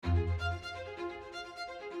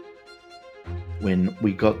when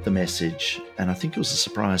we got the message, and I think it was a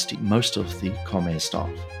surprise to most of the Comair staff,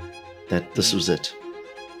 that this was it,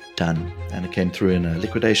 done. And it came through in a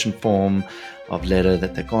liquidation form of letter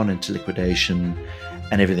that they've gone into liquidation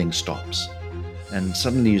and everything stops. And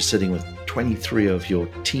suddenly you're sitting with 23 of your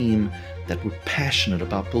team that were passionate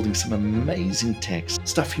about building some amazing tech,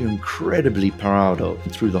 stuff you're incredibly proud of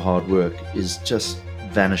through the hard work, is just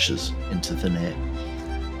vanishes into thin air.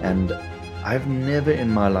 And I've never in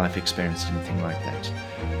my life experienced anything like that.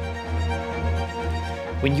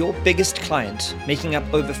 When your biggest client, making up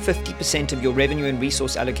over 50% of your revenue and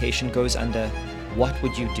resource allocation, goes under, what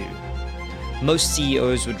would you do? Most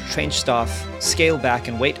CEOs would retrench staff, scale back,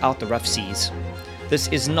 and wait out the rough seas. This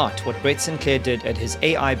is not what Brett StClair did at his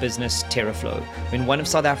AI business, Teraflow, when one of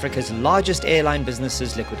South Africa's largest airline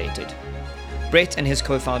businesses liquidated. Brett and his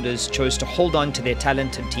co-founders chose to hold on to their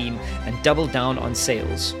talented team and double down on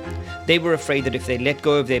sales. They were afraid that if they let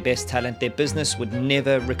go of their best talent, their business would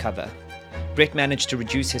never recover. Brett managed to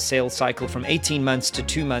reduce his sales cycle from 18 months to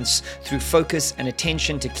 2 months through focus and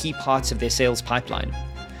attention to key parts of their sales pipeline.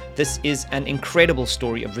 This is an incredible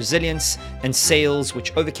story of resilience and sales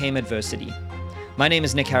which overcame adversity. My name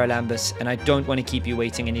is Nick Haralambous, and I don't want to keep you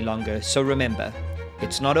waiting any longer, so remember,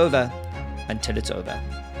 it's not over until it's over.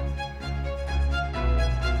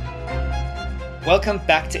 Welcome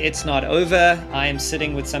back to It's Not Over. I am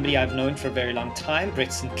sitting with somebody I've known for a very long time, Brett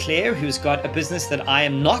StClair, who's got a business that I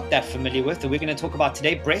am not that familiar with that we're going to talk about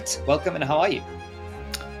today. Brett, welcome, and how are you?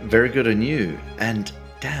 Very good, and you? And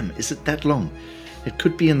damn, is it that long? It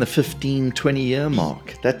could be in the 15, 20-year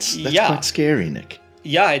mark. That's quite scary, Nick.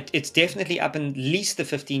 Yeah, it's definitely up at least the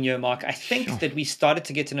 15-year mark. I think that we started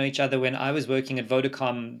to get to know each other when I was working at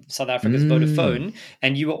Vodacom, South Africa's Vodafone,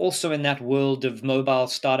 and you were also in that world of mobile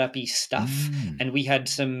startup-y stuff. And we had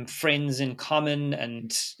some friends in common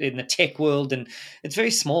and in the tech world, and it's very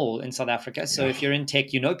small in South Africa. So if you're in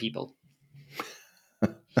tech, you know people.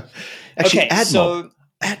 Actually,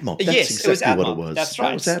 AdMob, that's yes, exactly it was AdMob. what it was. That's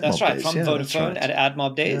right. That's right. From Vodafone at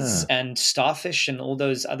AdMob days and Starfish and all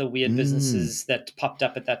those other weird businesses that popped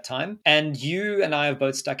up at that time. And you and I are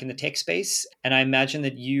both stuck in the tech space. And I imagine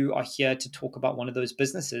that you are here to talk about one of those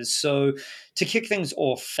businesses. So to kick things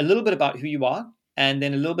off, a little bit about who you are, and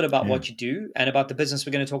then a little bit about what you do and about the business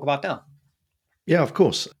we're going to talk about now. Yeah, of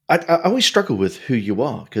course. I always struggle with who you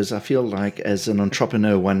are because I feel like as an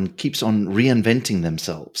entrepreneur, one keeps on reinventing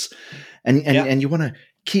themselves. And you want to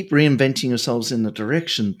keep reinventing yourselves in the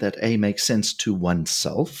direction that A, makes sense to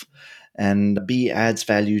oneself, and B, adds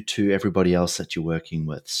value to everybody else that you're working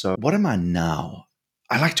with. So what am I now?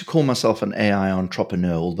 I like to call myself an AI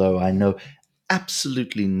entrepreneur, although I know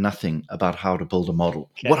absolutely nothing about how to build a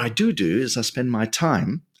model. Okay. What I do is I spend my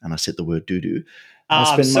time, and I said the word do-do,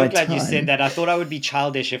 I'm so glad you said that. I thought I would be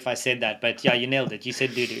childish if I said that, but yeah, you nailed it. You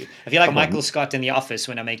said doo-doo. I feel like Michael Scott in The Office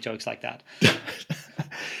when I make jokes like that.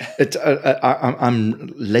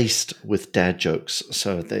 I'm laced with dad jokes,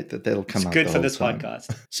 so they'll come out. It's good for this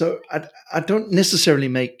podcast. So I don't necessarily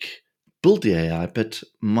build the AI, but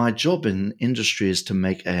my job in industry is to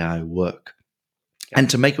make AI work. And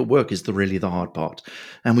to make it work is really the hard part.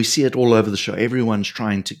 And we see it all over the show. Everyone's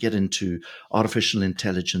trying to get into artificial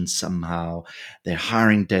intelligence somehow. They're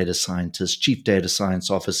hiring data scientists, chief data science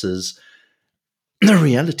officers. The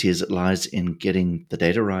reality is it lies in getting the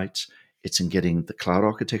data right. It's in getting the cloud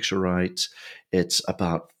architecture right. It's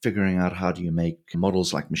about figuring out how do you make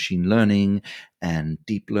models like machine learning and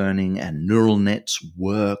deep learning and neural nets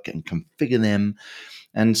work and configure them.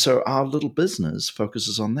 And so our little business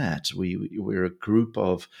focuses on that. We're a group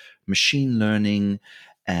of machine learning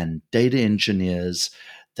and data engineers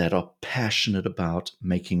that are passionate about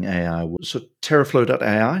making AI work. So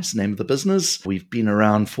Teraflow.ai is the name of the business. We've been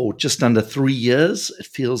around for just under 3 years. It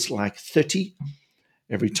feels like 30.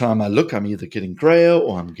 Every time I look, I'm either getting grayer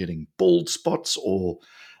or I'm getting bald spots or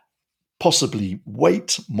possibly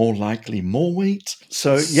weight, more likely more weight.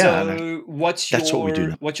 So that's what we do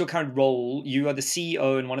now. What's your current role? You are the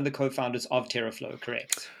CEO and one of the co-founders of Teraflow,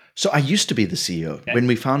 correct? So I used to be the CEO when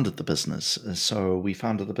we founded the business. So we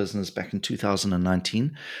founded the business back in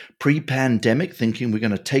 2019, pre-pandemic, thinking we're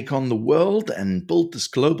going to take on the world and build this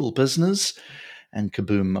global business. And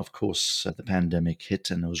kaboom, of course, the pandemic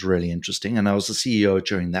hit and it was really interesting. And I was the CEO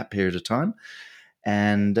during that period of time.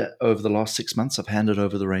 And over the last 6 months, I've handed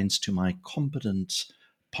over the reins to my competent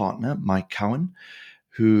partner, Mike Cowan,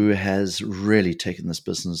 who has really taken this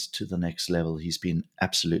business to the next level. He's been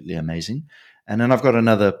absolutely amazing. And then I've got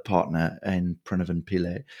another partner in Pranav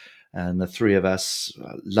Pillay. And the three of us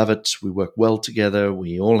love it. We work well together.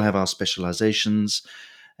 We all have our specializations.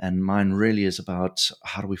 And mine really is about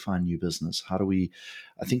how do we find new business?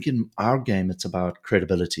 I think in our game, it's about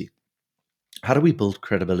credibility. How do we build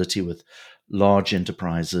credibility with large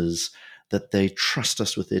enterprises, that they trust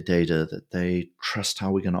us with their data, that they trust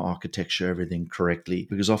how we're going to architecture everything correctly?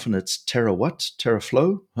 Because often it's Terra what?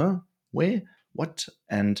 Teraflow? Huh? Where? What?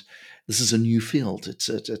 And this is a new field.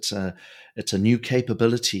 It's a new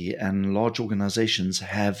capability, and large organizations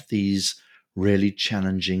have these really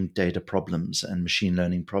challenging data problems and machine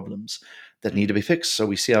learning problems that need to be fixed. So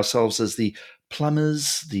we see ourselves as the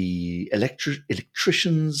plumbers, the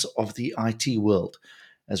electricians of the IT world,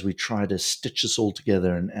 as we try to stitch this all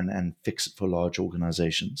together and fix it for large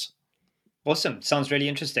organizations. Awesome. Sounds really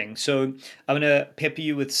interesting. So I'm going to pepper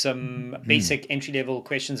you with some Mm, basic entry level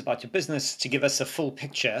questions about your business to give us a full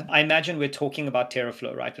picture. I imagine we're talking about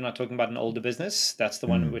Teraflow, right? We're not talking about an older business. That's the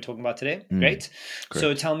one we're mm, talking about today. mm. Great. So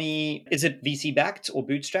Correct. tell me, is it VC backed or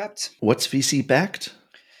bootstrapped? What's VC backed?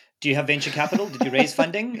 Do you have venture capital? Did you raise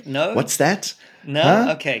funding? No? What's that? No?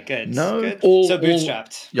 Huh? Okay, good. No, Good. So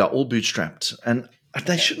bootstrapped. all bootstrapped. And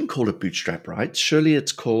they Okay. shouldn't call it bootstrap, right? Surely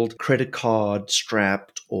it's called credit card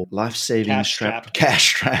strapped or life saving Cash strapped, strapped. cash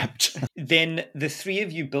strapped. Then the three of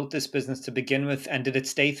you built this business to begin with, and did it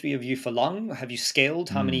stay three of you for long? Have you scaled?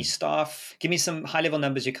 How many Mm, staff? Give me some high level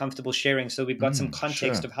numbers you're comfortable sharing so we've got some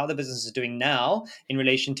context sure. of how the business is doing now in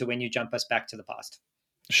relation to when you jump us back to the past.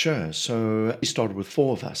 Sure. So we started with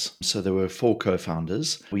four of us. So there were four co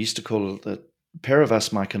founders. We used to call it the pair of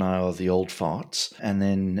us, Mike and I, are the old farts. And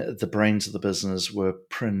then the brains of the business were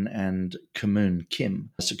Prin and Kamoon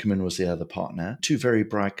Kim. So Kamoon was the other partner. Two very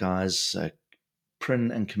bright guys.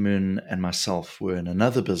 Prin and Kamoon and myself were in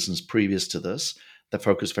another business previous to this that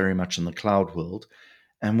focused very much on the cloud world.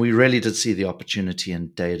 And we really did see the opportunity in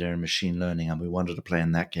data and machine learning, and we wanted to play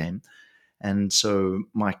in that game. And so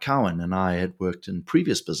Mike Cowan and I had worked in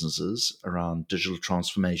previous businesses around digital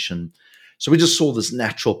transformation. So we just saw this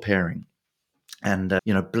natural pairing. And,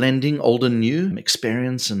 blending old and new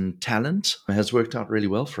experience and talent has worked out really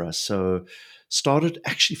well for us. So started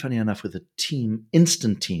actually, funny enough, with a team,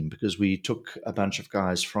 instant team, because we took a bunch of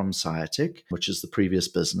guys from Sciatic, which is the previous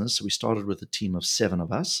business. So we started with a team of 7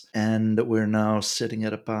 of us, and we're now sitting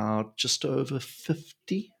at about just over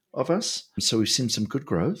 50 of us. So we've seen some good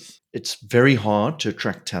growth. It's very hard to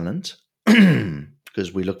attract talent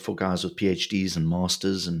because we look for guys with PhDs and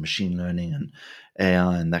masters in machine learning and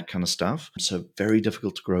AI and that kind of stuff. So very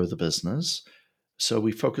difficult to grow the business. So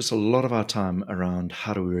we focus a lot of our time around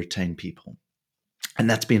how do we retain people. And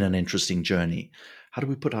that's been an interesting journey. How do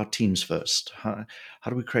we put our teams first? How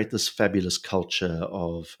do we create this fabulous culture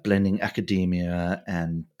of blending academia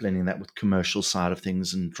and blending that with commercial side of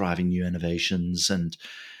things and driving new innovations and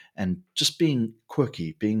just being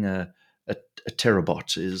quirky, being a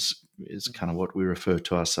terabot is kind of what we refer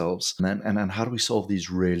to ourselves. And how do we solve these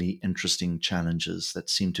really interesting challenges that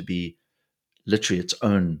seem to be literally its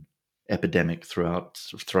own epidemic throughout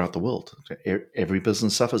the world? Every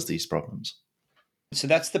business suffers these problems. So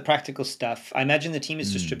that's the practical stuff. I imagine the team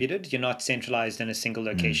is Mm, distributed. You're not centralized in a single mm.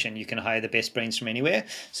 location. You can hire the best brains from anywhere.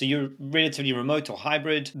 So you're relatively remote or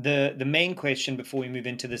hybrid. The main question before we move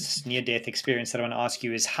into this near death experience that I want to ask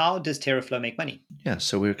you is, how does Teraflow make money? Yeah,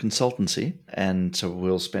 so we're a consultancy, and so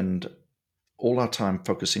we'll spend all our time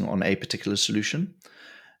focusing on a particular solution,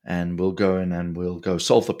 and we'll go in and we'll go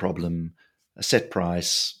solve the problem, set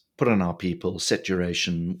price, put in our people, set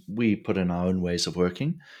duration. We put in our own ways of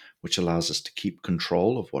working, which allows us to keep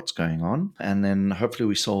control of what's going on. And then hopefully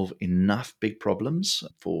we solve enough big problems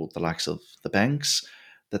for the likes of the banks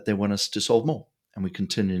that they want us to solve more. And we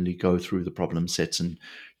continually go through the problem sets and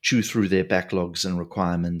chew through their backlogs and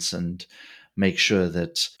requirements and make sure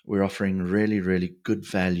that we're offering really, really good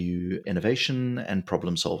value innovation and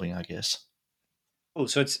problem solving, I guess. Oh,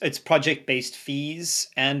 so it's project based fees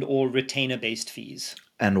and or retainer based fees.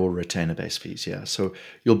 And or retainer based fees, yeah. So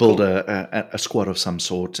you'll build Cool. a squad of some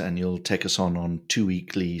sort, and you'll take us on 2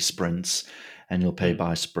 weekly sprints, and you'll pay Mm.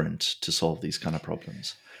 by sprint to solve these kind of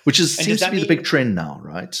problems, which is And does seems to that be the big mean, trend now,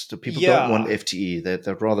 right? So people don't want yeah, FTE;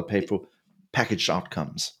 they'd rather pay for packaged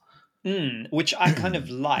outcomes. which I kind of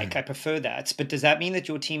like. I prefer that. But does that mean that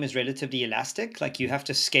your team is relatively elastic? Like you have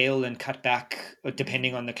to scale and cut back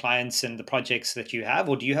depending on the clients and the projects that you have?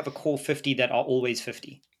 Or do you have a core 50 that are always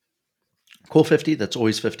 50? Core 50, that's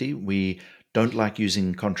always 50. We don't like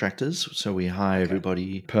using contractors, so we hire Okay.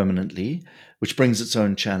 everybody permanently, which brings its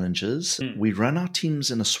own challenges. Mm, We run our teams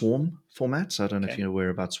in a swarm format. So I don't know if okay. you're aware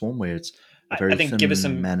about swarm, where it's a I very think give us thin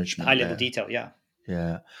some high management level layer. detail. Yeah.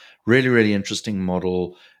 Yeah. Really, really interesting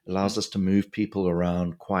model. Allows Mm. us to move people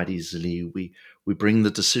around quite easily. We bring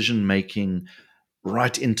the decision making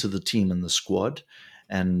right into the team and the squad.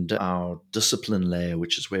 And our discipline layer,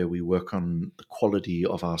 which is where we work on the quality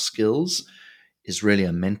of our skills, is really a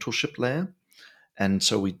mentorship layer. And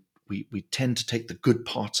so we we tend to take the good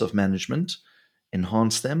parts of management,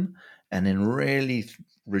 enhance them, and then really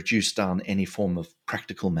reduce down any form of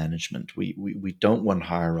practical management. We don't want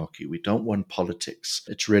hierarchy. We don't want politics.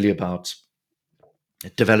 It's really about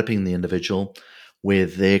developing the individual, where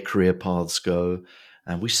their career paths go.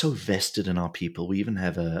 And we're so vested in our people. We even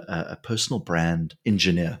have a personal brand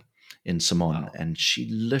engineer in Simone, Wow. and she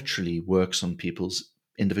literally works on people's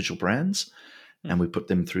individual brands. And Hmm. we put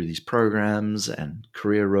them through these programs and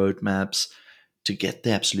career roadmaps to get the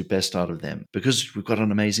absolute best out of them, because we've got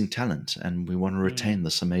an amazing talent and we want to retain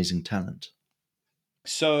this amazing talent.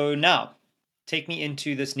 So now, take me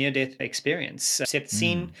into this near-death experience. Set the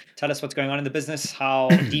scene. Mm. Tell us what's going on in the business, how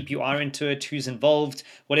deep you are into it, who's involved,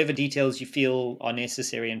 whatever details you feel are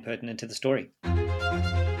necessary and pertinent to the story.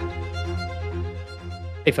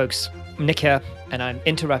 Hey, folks. Nick here, and I'm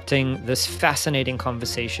interrupting this fascinating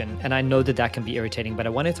conversation. And I know that that can be irritating, but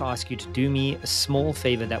I wanted to ask you to do me a small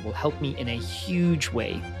favor that will help me in a huge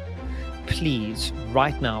way. Please,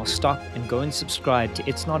 right now, stop and go and subscribe to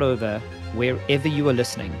It's Not Over wherever you are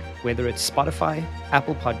listening, whether it's Spotify,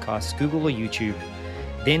 Apple Podcasts, Google, or YouTube.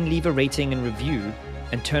 Then leave a rating and review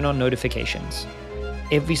and turn on notifications.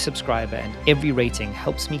 Every subscriber and every rating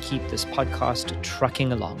helps me keep this podcast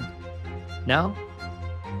trucking along. Now,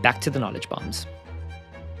 back to the knowledge bombs.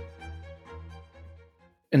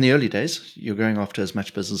 In the early days, you're going after as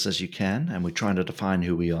much business as you can, and we're trying to define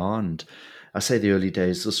who we are. And I say the early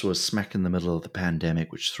days, this was smack in the middle of the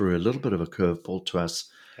pandemic, which threw a little bit of a curveball to us,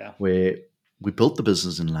 where we built the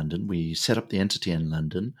business in London. We set up the entity in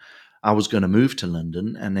London. I was going to move to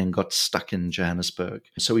London and then got stuck in Johannesburg.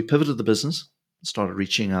 So we pivoted the business, started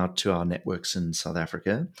reaching out to our networks in South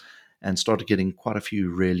Africa, and started getting quite a few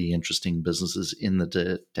really interesting businesses in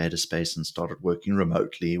the data space, and started working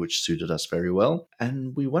remotely, which suited us very well.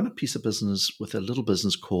 And we won a piece of business with a little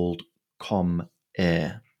business called Com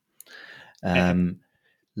Air.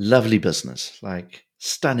 Lovely business, like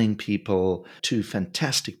stunning people, two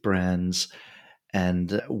fantastic brands.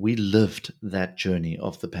 And we lived that journey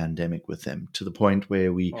of the pandemic with them, to the point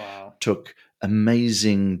where we took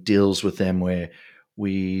amazing deals with them where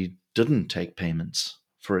we didn't take payments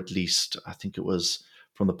for at least, I think it was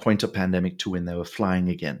from the point of pandemic to when they were flying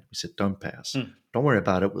again. We said, don't pay us. Don't worry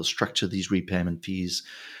about it. We'll structure these repayment fees.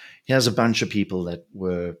 Here's a bunch of people that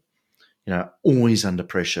were, always under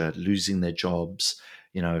pressure, losing their jobs,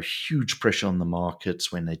 huge pressure on the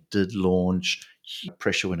markets when they did launch, huge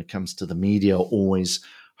pressure when it comes to the media, always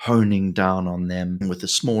honing down on them with a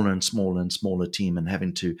smaller and smaller and smaller team and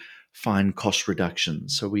having to find cost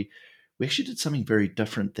reductions. So we actually did something very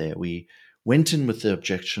different there. We went in with the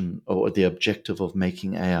objective of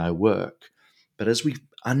making AI work. But as we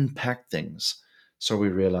unpacked things, so we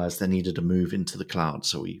realized they needed to move into the cloud.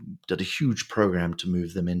 So we did a huge program to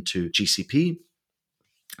move them into GCP,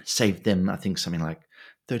 saved them, I think, something like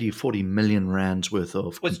 30 or 40 million rands worth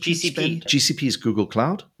of What's compute GCP? spend. GCP is Google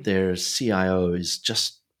Cloud. Their CIO is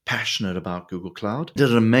just passionate about Google Cloud. Did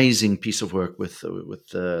an amazing piece of work with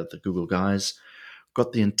the Google guys.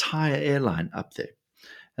 Got the entire airline up there.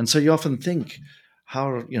 And so you often think,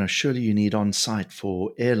 surely you need on-site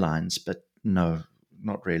for airlines, but no,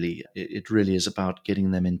 not really. It really is about getting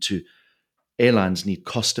them into airlines need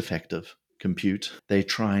cost-effective compute. They're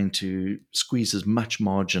trying to squeeze as much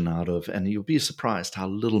margin out of, and you'll be surprised how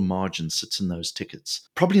little margin sits in those tickets.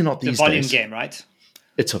 Probably not these days. It's a volume game, right?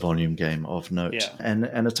 It's a volume game of note. Yeah.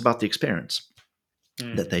 And it's about the experience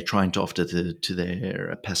that they're trying to offer to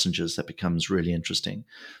their passengers that becomes really interesting.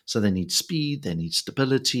 So they need speed, they need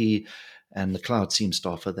stability, and the cloud seems to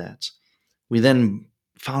offer that. We then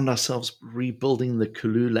found ourselves rebuilding the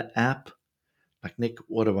Kulula app. Like, Nick,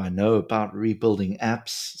 what do I know about rebuilding apps?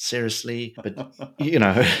 Seriously. But,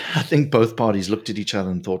 I think both parties looked at each other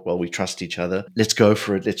and thought, well, we trust each other. Let's go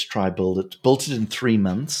for it. Let's try build it. Built it in 3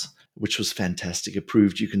 months, which was fantastic. It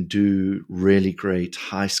proved you can do really great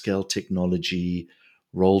high-scale technology,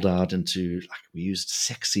 rolled out into, we used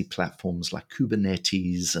sexy platforms like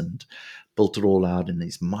Kubernetes and built it all out in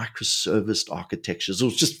these microservice architectures. It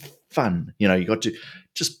was just fun. You got to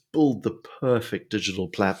just build the perfect digital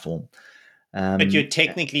platform. But you're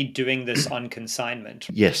technically doing this on consignment.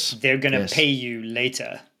 Yes. They're going to pay you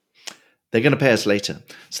later. They're going to pay us later.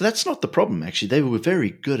 So that's not the problem, actually. They were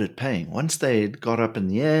very good at paying. Once they got up in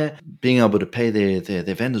the air, being able to pay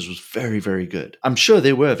their vendors was very, very good. I'm sure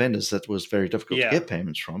there were vendors that was very difficult to get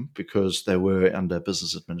payments from because they were under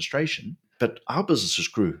business administration. But our businesses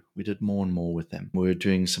grew. We did more and more with them. We were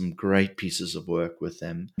doing some great pieces of work with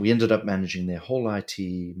them. We ended up managing their whole IT,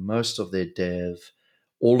 most of their dev,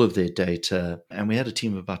 all of their data. And we had a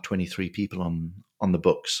team of about 23 people on the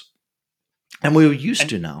books. And we were used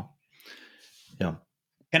to now. Yeah.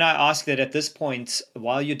 Can I ask that at this point,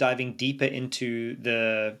 while you're diving deeper into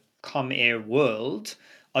the ComAir world,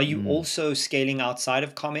 are you Mm. also scaling outside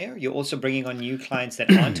of ComAir? You're also bringing on new clients that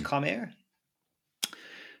aren't ComAir?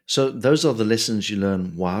 So those are the lessons you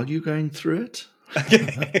learn while you're going through it.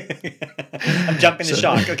 Okay. I'm jumping the So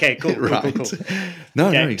shark. Okay, cool, cool, cool, right. cool. No,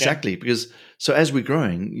 Okay, okay. exactly. Because so as we're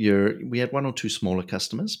growing, we had one or two smaller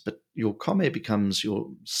customers, but your Comair becomes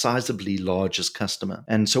your sizably largest customer.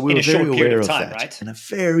 And so we In were a very short period aware of of time, that right? in a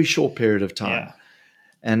very short period of time. Yeah.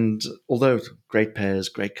 And although great payers,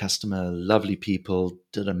 great customer, lovely people,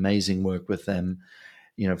 did amazing work with them,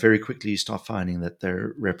 very quickly you start finding that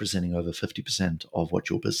they're representing over 50% of what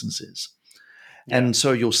your business is. Yeah. And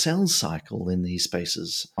so your sales cycle in these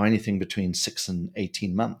spaces are anything between 6 and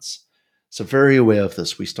 18 months. So very aware of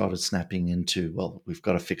this, we started snapping into, well, we've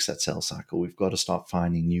got to fix that sales cycle. We've got to start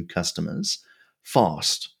finding new customers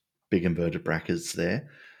fast, big inverted brackets there,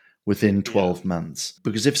 within Yeah. 12 months.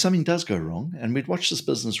 Because if something does go wrong, and we'd watched this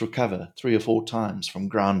business recover 3 or 4 times from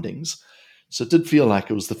groundings, so it did feel like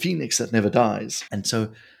it was the phoenix that never dies. And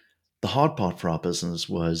so the hard part for our business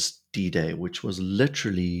was D-Day, which was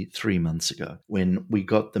literally 3 months ago when we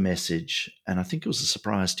got the message. And I think it was a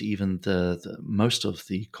surprise to even the most of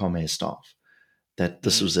the Comair staff that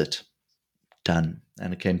this Mm. was it, done.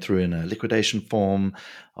 And it came through in a liquidation form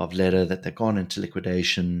of letter that they've gone into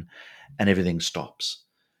liquidation and everything stops.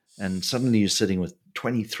 And suddenly you're sitting with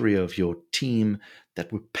 23 of your team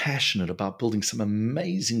that were passionate about building some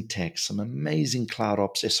amazing tech, some amazing cloud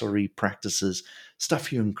ops, SRE practices,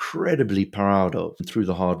 stuff you're incredibly proud of. And through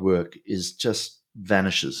the hard work is just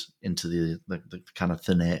vanishes into the kind of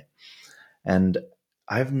thin air. And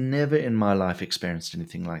I've never in my life experienced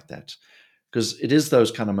anything like that. Because it is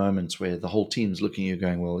those kind of moments where the whole team's looking at you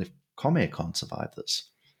going, well, if Comair can't survive this,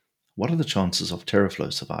 what are the chances of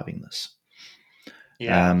Teraflow surviving this?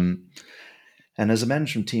 Yeah. Um, And as a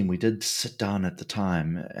management team, we did sit down at the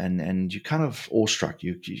time, and you kind of awestruck.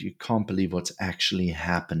 You can't believe what's actually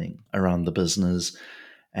happening around the business,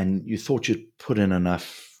 and you thought you'd put in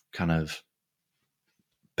enough kind of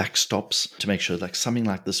backstops to make sure like something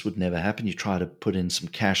like this would never happen. You try to put in some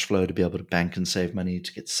cash flow to be able to bank and save money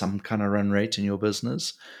to get some kind of run rate in your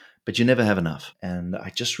business, but you never have enough. And I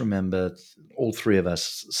just remember all three of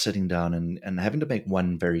us sitting down and having to make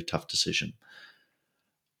one very tough decision.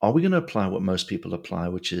 Are we going to apply what most people apply,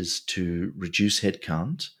 which is to reduce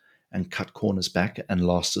headcount and cut corners back and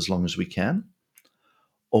last as long as we can?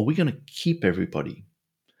 Or are we going to keep everybody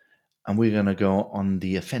and we're going to go on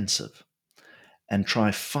the offensive and try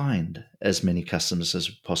find as many customers as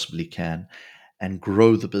we possibly can and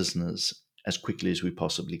grow the business as quickly as we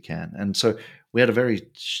possibly can? And so we had a very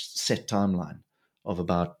set timeline of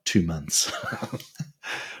about 2 months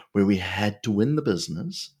where we had to win the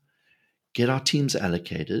business, get our teams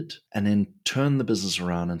allocated, and then turn the business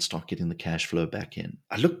around and start getting the cash flow back in.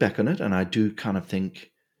 I look back on it and I do kind of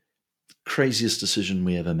think craziest decision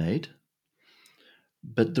we ever made.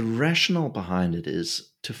 But the rationale behind it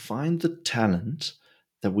is to find the talent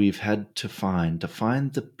that we've had to find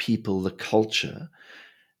the people, the culture.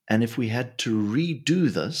 And if we had to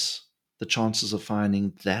redo this, the chances of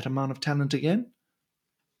finding that amount of talent again,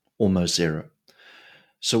 almost zero.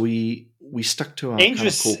 So we stuck to our kind of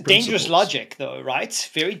core Dangerous principles. logic though, right?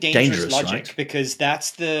 Very dangerous Dangerous, right? logic, because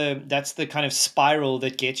that's the kind of spiral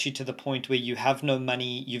that gets you to the point where you have no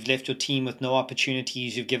money, you've left your team with no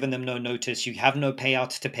opportunities, you've given them no notice, you have no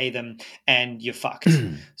payouts to pay them, and you're fucked.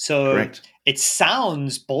 So Correct. it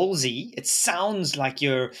sounds ballsy, it sounds like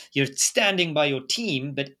you're standing by your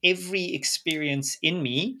team, but every experience in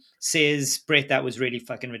me says, Brett, that was really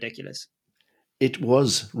fucking ridiculous. It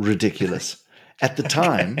was ridiculous. At the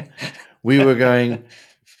time, Okay. we were going,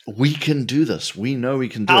 we can do this. We know we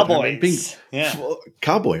can do it. I mean, being Cowboys. Yeah.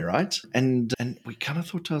 cowboy, right? And we kind of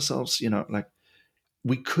thought to ourselves, like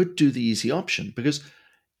we could do the easy option because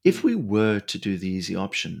if we were to do the easy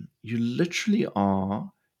option, you literally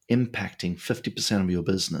are impacting 50% of your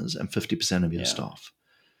business and 50% of your Yeah. staff.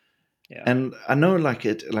 Yeah. And I know like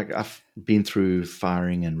I've been through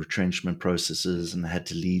firing and retrenchment processes and had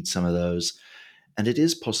to lead some of those. And it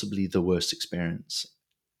is possibly the worst experience.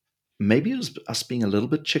 Maybe it was us being a little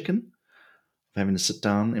bit chicken, having to sit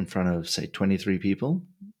down in front of, say, 23 people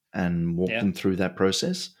and walk Yeah. them through that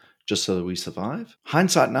process just so that we survive.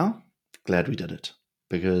 Hindsight now, glad we did it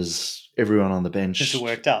because everyone on the Because it bench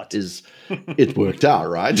worked out. it worked out,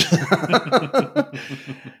 right?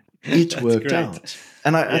 It That's worked great. out.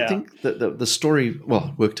 And I Yeah. think that the story,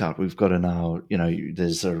 well, worked out. We've got to now,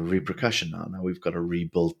 there's a repercussion now. Now we've got to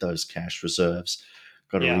rebuild those cash reserves,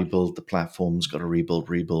 got to Yeah. rebuild the platforms, got to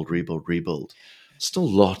rebuild. Still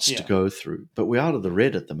lots to Yeah. go through, but we're out of the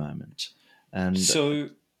red at the moment. And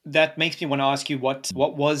So that makes me want to ask you what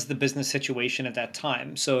was the business situation at that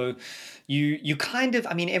time. So you kind of,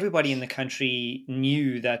 I mean, everybody in the country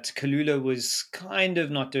knew that Kalula was kind of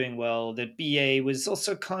not doing well, that BA was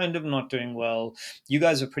also kind of not doing well. You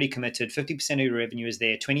guys are pretty committed. 50% of your revenue is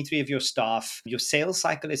there, 23 of your staff. Your sales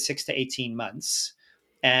cycle is 6 to 18 months.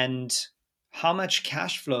 And how much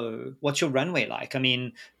cash flow? What's your runway like? I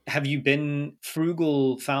mean, have you been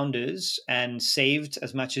frugal founders and saved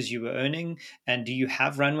as much as you were earning? And do you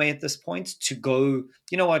have runway at this point to go,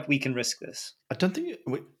 you know what, we can risk this? I don't think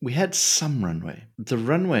we had some runway. The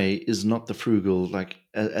runway is not the frugal, like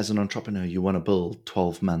as an entrepreneur, you want to build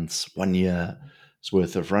 12 months, 1 year's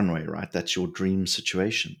worth of runway, right? That's your dream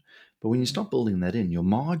situation. But when you start building that in, your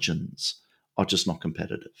margins are just not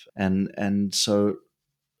competitive. And so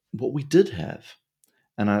what we did have,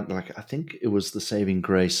 and I think it was the saving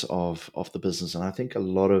grace of the business, and I think a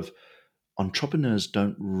lot of entrepreneurs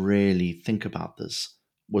don't really think about this,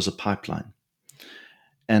 was a pipeline.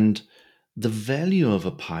 And the value of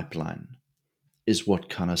a pipeline is what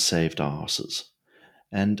kind of saved our asses.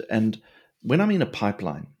 And when I mean a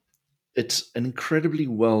pipeline, it's an incredibly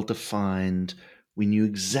well defined. We knew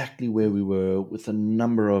exactly where we were with a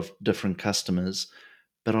number of different customers,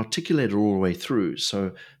 but articulated all the way through.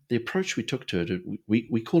 So the approach we took to it,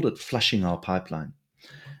 we called it flushing our pipeline.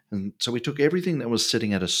 And so we took everything that was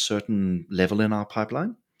sitting at a certain level in our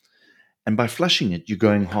pipeline, and by flushing it, you're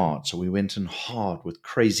going hard. So we went in hard with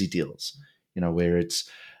crazy deals, where it's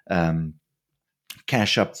um,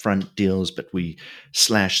 cash upfront deals, but we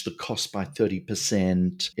slash the cost by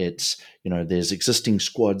 30%. It's, there's existing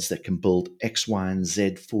squads that can build X, Y, and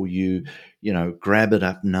Z for you, grab it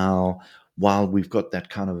up now while we've got that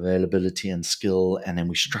kind of availability and skill. And then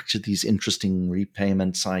we structure these interesting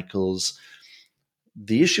repayment cycles.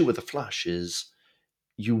 The issue with a flush is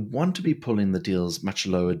you want to be pulling the deals much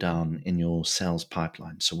lower down in your sales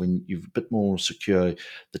pipeline. So when you're a bit more secure,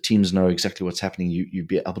 the teams know exactly what's happening, you'd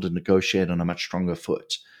be able to negotiate on a much stronger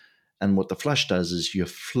foot. And what the flush does is you're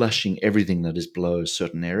flushing everything that is below a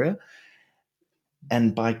certain area.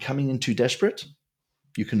 And by coming in too desperate,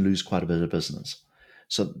 you can lose quite a bit of business.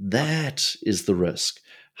 So that is the risk.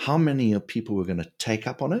 How many people we're going to take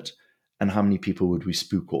up on it, and how many people would we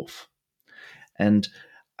spook off? And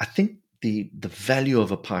I think the value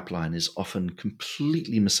of a pipeline is often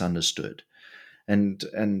completely misunderstood. And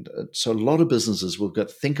so a lot of businesses will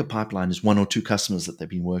think a pipeline is one or two customers that they've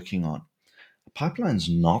been working on. A pipeline's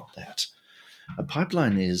not that. A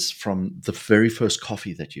pipeline is from the very first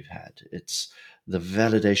coffee that you've had. It's the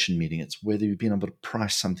validation meeting. It's whether you've been able to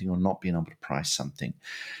price something or not being able to price something,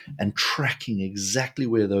 and tracking exactly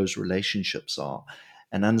where those relationships are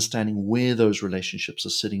and understanding where those relationships are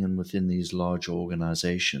sitting in within these large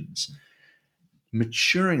organizations,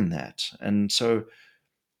 maturing that. And so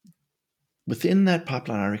within that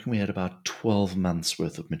pipeline, I reckon we had about 12 months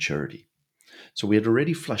worth of maturity. So we had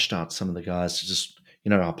already flushed out some of the guys to just,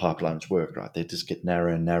 how pipelines work, right? They just get narrower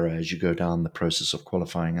and narrower as you go down the process of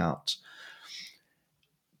qualifying out.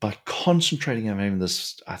 By concentrating on having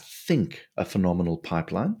this, I think, a phenomenal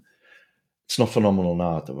pipeline. It's not phenomenal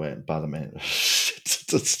now, by the way.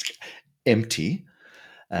 It's empty.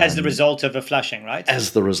 As the result of a flushing, right?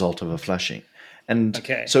 As the result of a flushing. And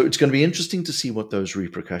okay. So it's going to be interesting to see what those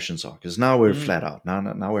repercussions are, because now we're flat out.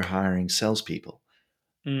 Now we're hiring salespeople,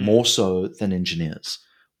 more so than engineers.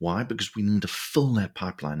 Why? Because we need to fill that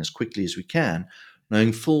pipeline as quickly as we can,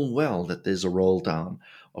 knowing full well that there's a roll down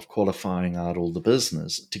of qualifying out all the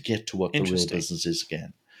business to get to what the real business is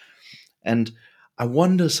again. And I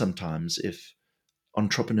wonder sometimes if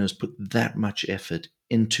entrepreneurs put that much effort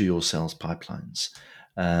into your sales pipelines.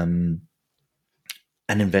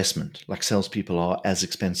 An investment, like salespeople are as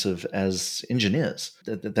expensive as engineers.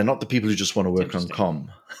 They're not the people who just want to work on comm.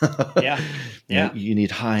 Yeah. You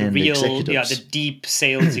need high-end executives. Yeah, the deep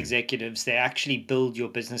sales executives. They actually build your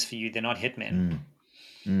business for you. They're not hitmen.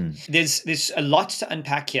 There's a lot to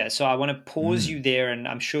unpack here. So I want to pause you there, and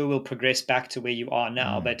I'm sure we'll progress back to where you are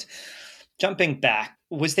now. But jumping back,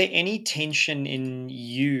 was there any tension in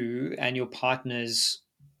you and your partners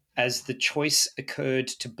as the choice occurred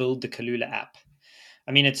to build the Kalula app?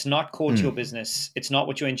 I mean, it's not core to your business. It's not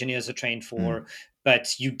what your engineers are trained for,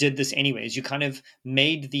 but you did this anyways. You kind of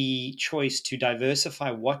made the choice to diversify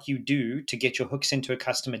what you do to get your hooks into a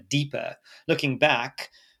customer deeper. Looking back,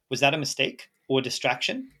 was that a mistake or a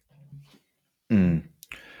distraction?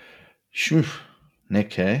 Shoo,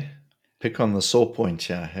 Nick, hey? Pick on the sore point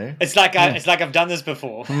here, hey? It's like I've done this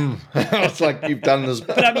before. It's like you've done this.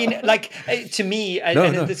 But I mean, like to me,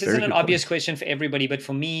 this isn't an obvious point. question for everybody, but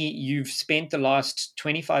for me, you've spent the last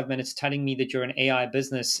 25 minutes telling me that you're an AI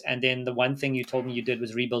business, and then the one thing you told me you did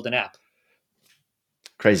was rebuild an app.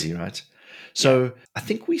 Crazy, right? Yeah. So I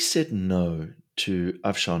think we said no to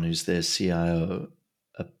Afshan, who's their CIO,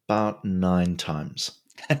 about 9 times.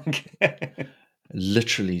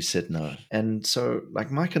 Literally said no. And so,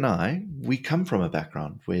 like Mike and I, we come from a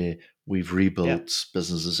background where we've Yeah. rebuilt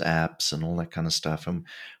businesses, apps, and all that kind of stuff. And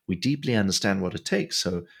we deeply understand what it takes.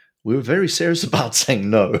 So we were very serious about saying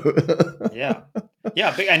no. Yeah.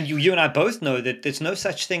 Yeah. And you and I both know that there's no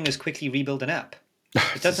such thing as quickly rebuild an app. It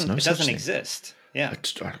There's doesn't no it such doesn't thing. exist. Yeah.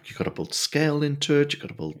 You've got to build scale into it. You've got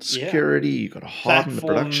to build Yeah. security. You've got to harden the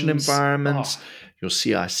production Platforms. environments, Oh, your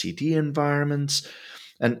CI/CD environments,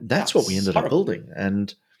 and yeah, that's what we it's ended up horrible. building.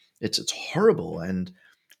 And it's horrible. And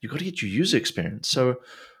you've got to get your user experience. So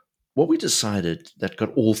what we decided that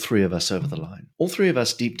got all three of us over the line. All three of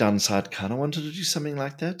us deep down inside kind of wanted to do something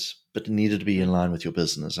like that, but it needed to be in Mm. line with your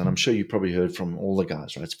business. And I'm sure you probably heard from all the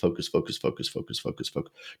guys, right? It's focus, focus, focus, focus, focus,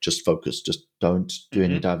 focus. Just focus. Just don't do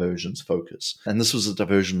any Mm-hmm. diversions. Focus. And this was a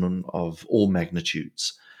diversion of all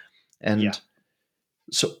magnitudes. Yeah. And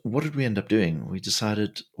so what did we end up doing? We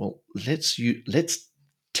decided, well, let's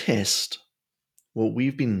test what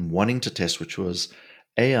we've been wanting to test, which was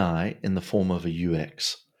AI in the form of a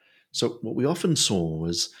UX. So, what we often saw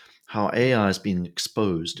was how AI is being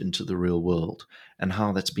exposed into the real world and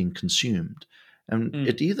how that's being consumed. And Mm.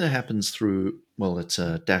 it either happens through, well, it's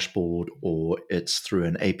a dashboard or it's through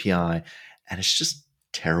an API, and it's just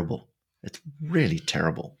terrible. It's really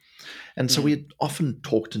terrible. And so we Mm. had often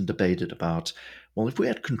talked and debated about, well, if we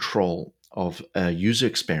had control of a user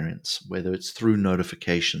experience, whether it's through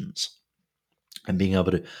notifications, and being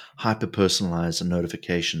able to hyper personalize a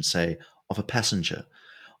notification, say, of a passenger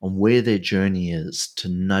on where their journey is to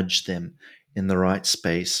nudge them in the right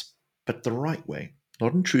space, but the right way,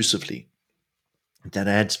 not intrusively, that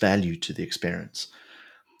adds value to the experience,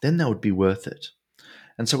 then that would be worth it.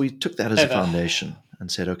 And so we took that as a Clever. foundation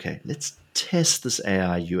and said, okay, let's test this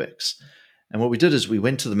AI UX. And what we did is we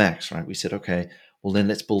went to the max, right? We said, okay, well, then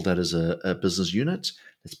let's build that as a business unit.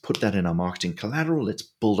 Let's put that in our marketing collateral. Let's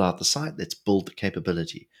build out the site. Let's build the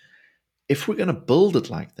capability. If we're going to build it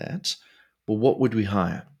like that, well, what would we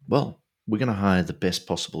hire? Well, we're going to hire the best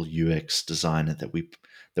possible UX designer that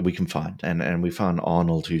we can find, and we found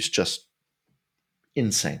Arnold, who's just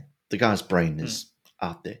insane. The guy's brain Mm. is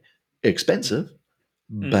out there, Mm. expensive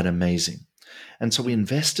but Mm. amazing. And so we Mm.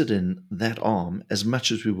 invested in that arm as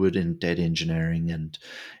much as we would in data engineering and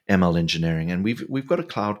ML engineering. And we've got a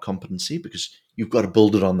cloud competency because you've got to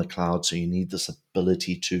build it on the cloud. So you need this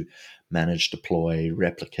ability to manage, deploy, Of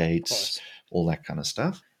replicate, course. all that kind of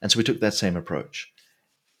stuff. And so we took that same approach.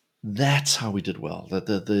 That's how we did well.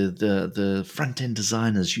 The front end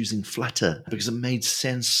designers using Flutter because it made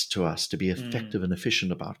sense to us to be Mm. effective and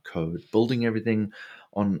efficient about code, building everything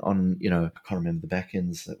on I can't remember the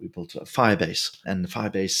backends that we built, Firebase and the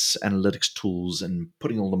Firebase analytics tools and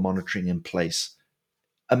putting all the monitoring in place.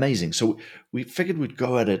 Amazing. So we figured we'd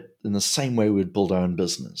go at it in the same way we'd build our own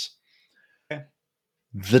business. Okay.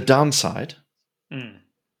 The downside, Mm.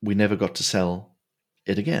 we never got to sell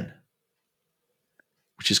it again,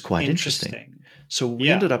 which is quite interesting. Interesting. So we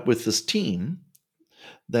Yeah. ended up with this team.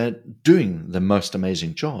 They're doing the most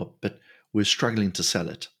amazing job, but we're struggling to sell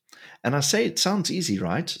it. And I say it sounds easy,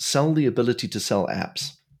 right? Sell the ability to sell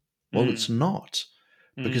apps. Well, it's Mm. not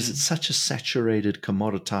because it's Mm. such a saturated,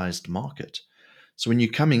 commoditized market. So when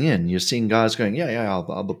you're coming in, you're seeing guys going, yeah,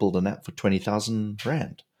 I'll build an app for 20,000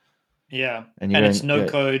 rand. Yeah. And you're And it's going, no yeah,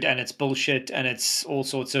 code and it's bullshit and it's all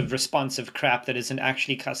sorts of responsive crap that isn't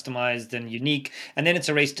actually customized and unique. And then it's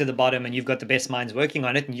a race to the bottom and you've got the best minds working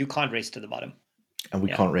on it and you can't race to the bottom. and we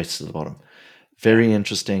Yeah. can't race to the bottom. Yeah. Very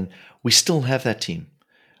interesting. We still have that team.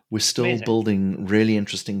 We're still Amazing. building really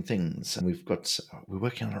interesting things. And we're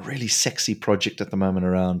working on a really sexy project at the moment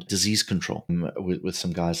around disease control with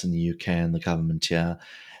some guys in the UK and the government here.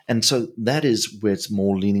 And so that is where it's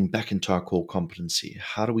more leaning back into our core competency.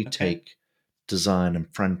 How do we Okay. take design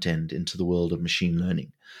and front end into the world of machine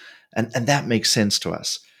learning? And that makes sense to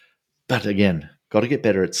us. But again, got to get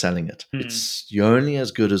better at selling it. Hmm. You're only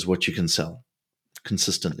as good as what you can sell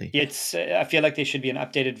consistently. Yeah, I feel like there should be an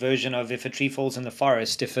updated version of if a tree falls in the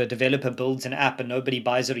forest, if a developer builds an app and nobody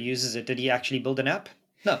buys it or uses it, did he actually build an app?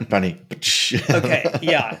 No. Funny. Okay,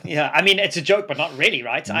 yeah, yeah. I mean, it's a joke, but not really,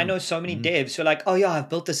 right? I Mm, know so many mm, devs who are like, "Oh yeah, I've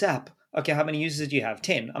built this app." Okay, how many users do you have?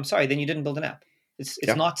 10. I'm sorry, then you didn't build an app. It's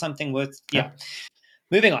yeah. not something worth. Yeah. Yeah.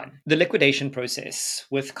 Moving on, the liquidation process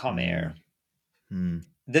with Mm, Comair. mm,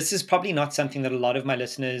 This is probably not something that a lot of my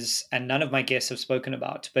listeners and none of my guests have spoken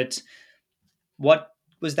about, but what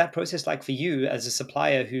was that process like for you as a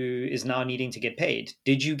supplier who is now needing to get paid?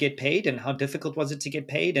 Did you get paid, and how difficult was it to get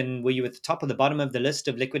paid? And were you at the top or the bottom of the list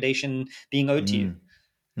of liquidation being owed to you?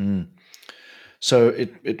 mm, mm. So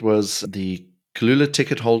it was the Kalula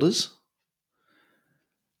ticket holders.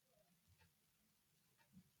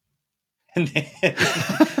 And then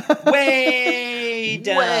way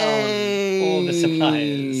down, all the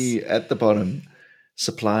suppliers. Way at the bottom,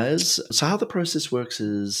 suppliers. So how the process works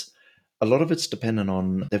is a lot of it's dependent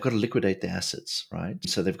on they've got to liquidate their assets, right?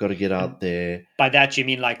 So they've got to get And out there, by that, you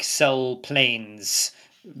mean like sell planes?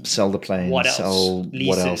 sell the plane, What else? sell what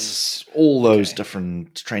Leases. else, all those Okay.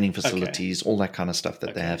 different training Okay. facilities, all that kind of stuff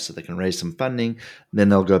that they Okay. have so they can raise some funding. Then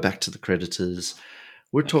they'll go back to the creditors.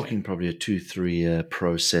 We're Okay. talking probably a 2-3 year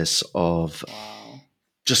process of Wow.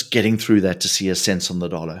 just getting through that to see a sense on the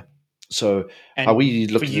dollar. So how And we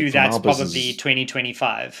for look at it you, from that's our probably business,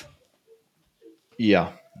 2025.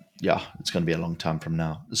 yeah, yeah, it's going to be a long time from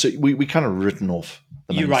now. So we kind of written off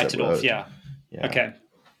the You monies write that it were off. owed. Yeah. Yeah, Okay.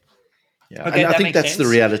 yeah, Okay. and I That think makes that's the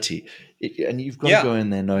sense. reality. And you've got to Yeah. go in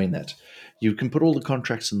there knowing that you can put all the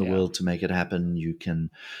contracts in the Yeah. world to make it happen. You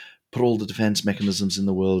can put all the defense mechanisms in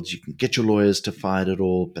the world. You can get your lawyers to fight it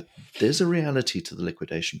all, but there's a reality to the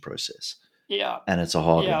liquidation process, Yeah. and it's a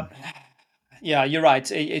hard Yeah. one. Yeah, you're right.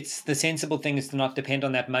 It's the sensible thing is to not depend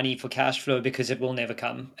on that money for cash flow because it will never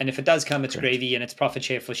come. And if it does come, it's Correct. gravy and it's profit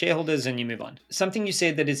share for shareholders and you move on. Something you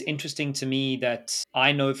said that is interesting to me that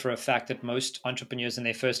I know for a fact that most entrepreneurs in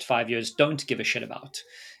their first 5 years don't give a shit about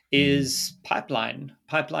Mm, is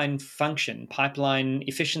pipeline function, pipeline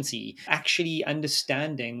efficiency, actually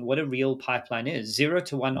understanding what a real pipeline is. 0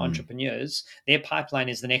 to 1 mm, entrepreneurs, their pipeline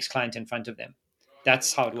is the next client in front of them.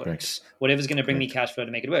 That's how it correct. works. Whatever's going to bring me Correct. cash flow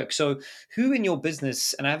to make it work. So, who in your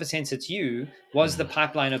business, and I have a sense it's you, was the Mm.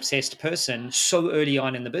 pipeline obsessed person so early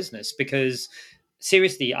on in the business? Because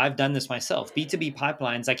seriously, I've done this myself. B2B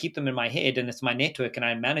pipelines, I keep them in my head and it's my network and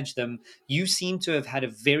I manage them. You seem to have had a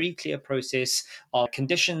very clear process of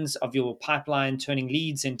conditions of your pipeline, turning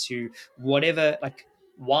leads into whatever. Like,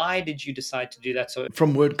 why did you decide to do that? So,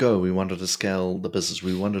 From word go, we wanted to scale the business.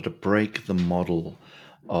 We wanted to break the model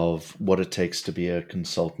of what it takes to be a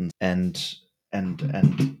consultant and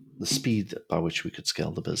the speed by which we could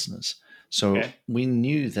scale the business. So okay. we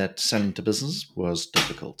knew that selling to business was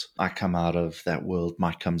difficult. I come out of that world,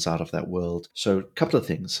 Mike comes out of that world. So a couple of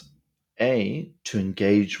things. A, to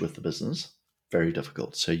engage with the business, very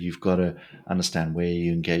difficult. So you've got to understand where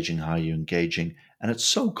you're engaging, how you're engaging, and it's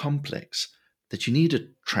so complex that you need to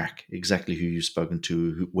track exactly who you've spoken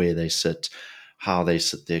to, where they sit, how they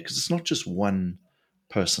sit there, because it's not just one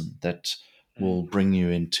person that will Mm, bring you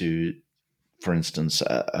into, for instance,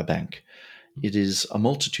 a bank. It is a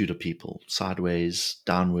multitude of people, sideways,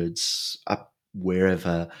 downwards, up,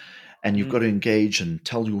 wherever. And you've got mm, to engage and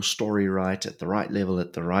tell your story right at the right level,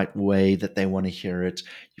 at the right way that they want to hear it.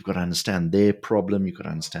 You've got to understand their problem. You've got to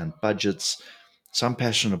understand budgets. So I'm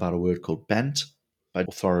passionate about a word called BANT, by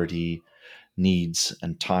authority, needs,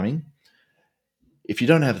 and timing. If you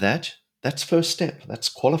don't have that, that's first step. That's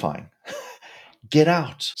qualifying. Get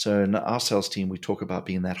out. So in our sales team, we talk about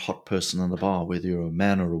being that hot person in the bar, whether you're a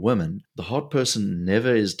man or a woman. The hot person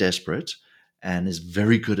never is desperate and is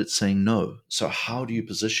very good at saying no. So how do you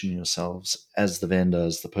position yourselves as the vendor,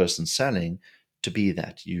 as the person selling, to be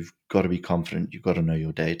that? You've got to be confident. You've got to know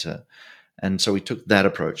your data. And so we took that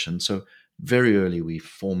approach. And so very early, we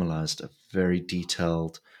formalized a very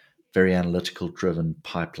detailed, very analytical driven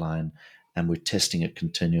pipeline, and we're testing it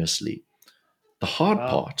continuously. The hard wow.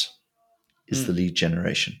 part is the Mm, lead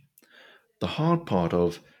generation. The hard part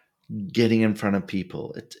of getting in front of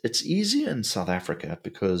people. It's easier in South Africa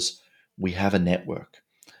because we have a network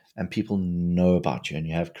and people know about you and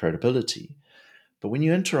you have credibility. But when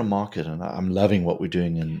you enter a market, and I'm loving what we're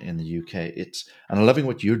doing in the UK, and I'm loving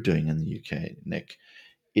what you're doing in the UK, Nick.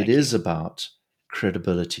 It thank is you. about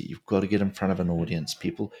credibility. You've got to get in front of an audience.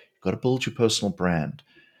 People, you've got to build your personal brand.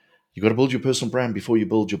 You've got to build your personal brand before you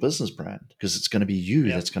build your business brand because it's going to be you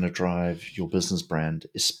Yeah. that's going to drive your business brand,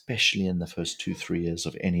 especially in the first 2-3 years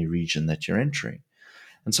of any region that you're entering.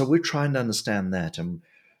 And so we're trying to understand that. And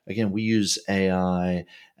again, we use AI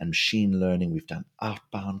and machine learning. We've done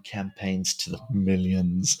outbound campaigns to the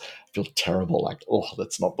millions. I feel terrible, like, oh,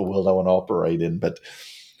 that's not the world I want to operate in. But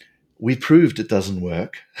we proved it doesn't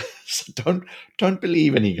work. So don't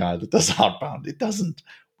believe any guy that does outbound. It doesn't.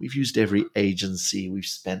 We've used every agency. We've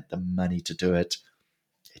spent the money to do it.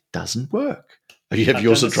 It doesn't work. Have I've you done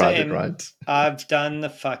also the tried it, same. right? I've done the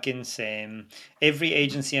fucking same. Every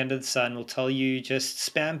agency under the sun will tell you just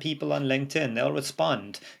spam people on LinkedIn. They'll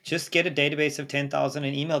respond. Just get a database of 10,000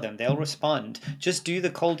 and email them. They'll respond. Just do the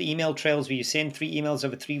cold email trails where you send 3 emails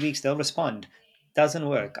over 3 weeks. They'll respond. Doesn't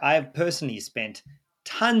work. I have personally spent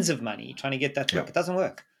tons of money trying to get that to Yeah, work. It doesn't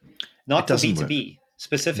work. it Not for doesn't work. B2B. Not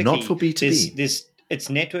Specifically, for there's B2B. there's It's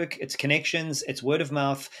network, it's connections, it's word of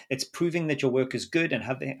mouth, it's proving that your work is good and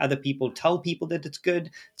having other people tell people that it's good.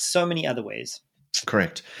 So many other ways.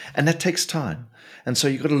 Correct. And that takes time. And so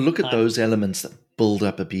you've got to look at Time. those elements that build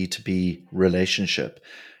up a B2B relationship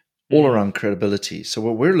all Mm-hmm. around credibility. So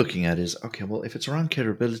what we're looking at is, okay, well, if it's around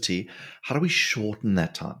credibility, how do we shorten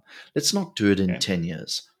that time? Let's not do it in Okay. 10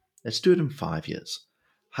 years. Let's do it in 5 years.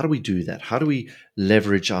 How do we do that? How do we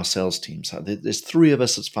leverage our sales teams? There's three of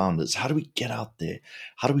us as founders. How do we get out there?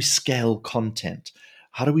 How do we scale content?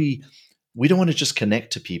 How do we don't want to just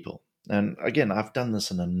connect to people. And again, I've done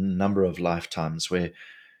this in a number of lifetimes where,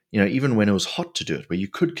 even when it was hot to do it, where you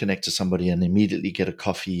could connect to somebody and immediately get a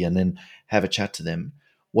coffee and then have a chat to them.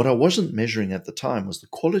 What I wasn't measuring at the time was the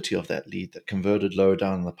quality of that lead that converted lower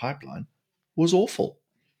down in the pipeline was awful.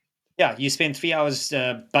 Yeah, you spend 3 hours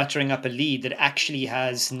buttering up a lead that actually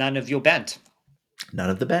has none of your bent. None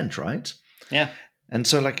of the bench, right? Yeah. And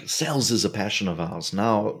so, like, sales is a passion of ours.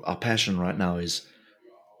 Now, our passion right now is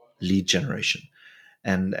lead generation.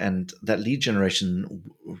 And that lead generation,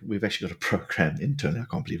 we've actually got a program internally. I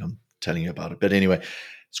can't believe I'm telling you about it. But anyway,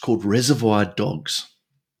 it's called Reservoir Dogs.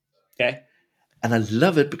 Okay. And I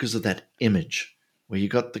love it because of that image where you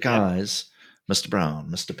got the Yep. guys, Mr. Brown,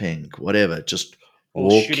 Mr. Pink, whatever, just All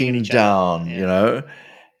shooting at walking each other. down, Yeah.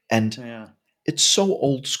 and Yeah. it's so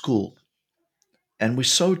old school. And we're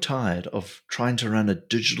so tired of trying to run a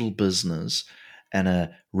digital business and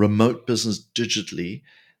a remote business digitally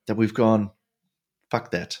that we've gone, fuck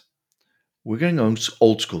that. We're going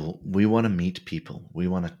old school. We want to meet people. We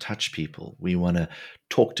want to touch people. We want to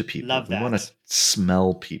talk to people. Love We want to that.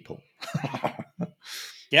 smell people.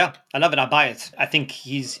 Yeah, I love it. I buy it. I think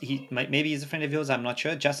maybe he's a friend of yours. I'm not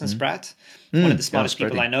sure. Justin Mm. Spratt, one of the Yeah, smartest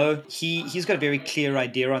people I spreading. know. He's got a very clear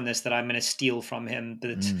idea on this that I'm going to steal from him.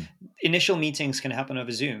 That Mm. initial meetings can happen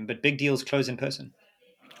over Zoom, but big deals close in person.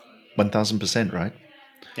 1000%, right?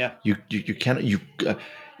 Yeah, You cannot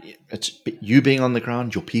it's you being on the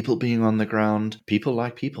ground, your people being on the ground. People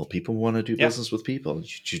like people. People want to do yeah, business with people.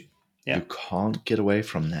 You yeah. can't get away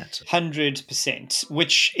from that. 100%,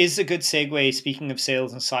 which is a good segue, speaking of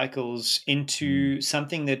sales and cycles, Mm. into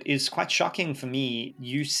something that is quite shocking for me.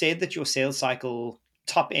 You said that your sales cycle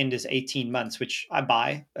top end is 18 months, which I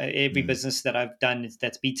buy. Every Mm. business that I've done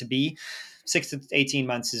that's B2B, 6 to 18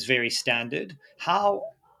 months is very standard. How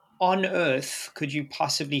on earth could you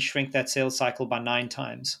possibly shrink that sales cycle by 9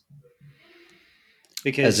 times? As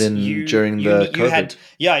Because in during the you had,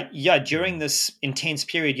 COVID. yeah, during Mm. this intense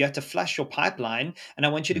period you had to flush your pipeline, and I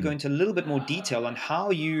want you to go Mm. into a little bit more detail on how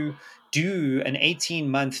you do an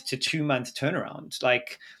 18-month to 2-month turnaround,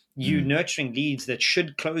 like you Mm. nurturing leads that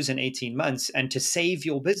should close in 18 months. And to save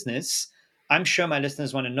your business, I'm sure my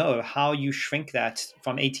listeners want to know how you shrink that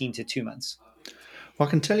from 18 to 2 months. Well, I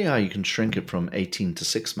can tell you how you can shrink it from 18 to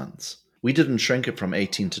 6 months. We didn't shrink it from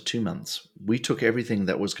 18 to 2 months. We took everything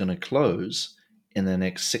that was going to close in the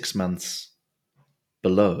next 6 months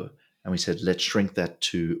below, and we said, let's shrink that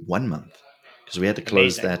to 1 month because we had to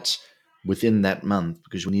close Amazing. that within that month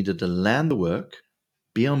because we needed to land the work,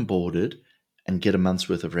 be onboarded, and get a month's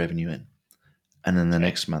worth of revenue in. And then the Okay.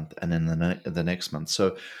 next month, and then the next month.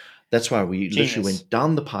 So that's why we literally Genius. went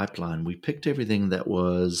down the pipeline. We picked everything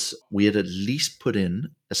we had at least put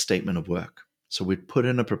in a statement of work. So we'd put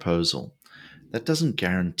in a proposal. That doesn't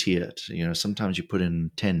guarantee it. Sometimes you put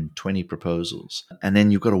in 10, 20 proposals, and then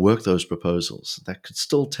you've got to work those proposals. That could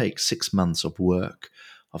still take 6 months of work,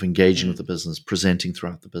 of engaging with Mm, the business, presenting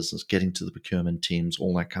throughout the business, getting to the procurement teams,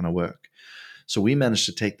 all that kind of work. So we managed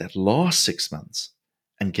to take that last 6 months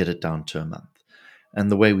and get it down to a month. And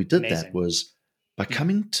the way we did that amazing. was by Mm,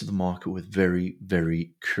 coming to the market with very,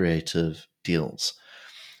 very creative deals.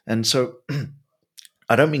 And so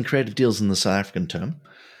I don't mean creative deals in the South African term.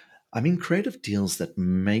 I mean creative deals that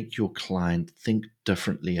make your client think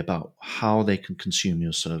differently about how they can consume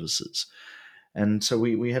your services. And so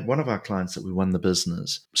we had one of our clients that we won the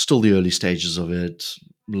business, still the early stages of it,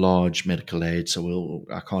 large medical aid. So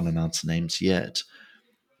I can't announce the names yet.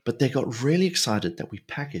 But they got really excited that we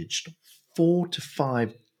packaged 4 to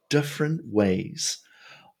 5 different ways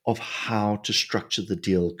of how to structure the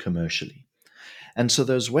deal commercially. And so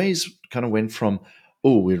those ways kind of went from,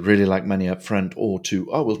 oh, we'd really like money up front, or to,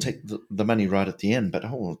 oh, we'll take the money right at the end, but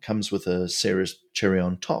oh, it comes with a serious cherry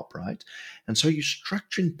on top, right? And so you're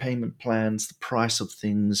structuring payment plans, the price of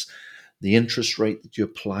things, the interest rate that you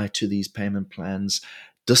apply to these payment plans,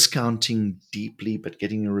 discounting deeply, but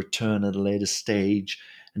getting a return at a later stage,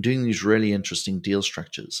 and doing these really interesting deal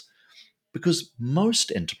structures. Because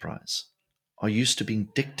most enterprise are used to being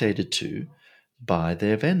dictated to by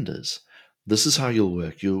their vendors. This is how you'll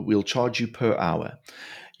work. We'll charge you per hour.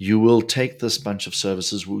 you will take this bunch of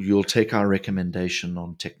services, you'll take our recommendation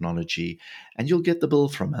on technology, and you'll get the bill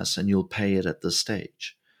from us and you'll pay it at this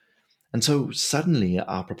stage. And so suddenly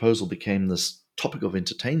our proposal became this topic of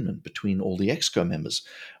entertainment between all the Exco members,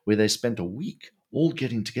 where they spent a week all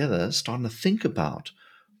getting together, starting to think about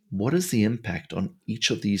what is the impact on each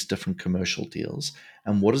of these different commercial deals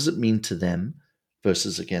and what does it mean to them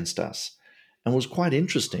versus against us. And what was quite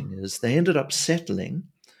interesting is they ended up settling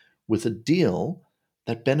with a deal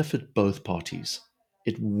that benefited both parties.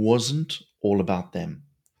 It wasn't all about them.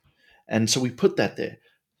 And so we put that there.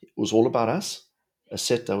 It was all about us, a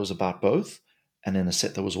set that was about both, and then a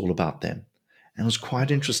set that was all about them. And it was quite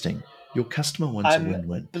interesting. Your customer wants a I'm win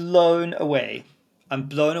win. blown away. I'm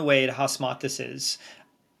blown away at how smart this is.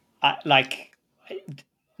 Like,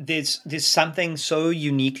 there's something so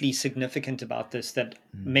uniquely significant about this that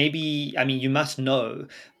Mm, maybe, I mean, you must know,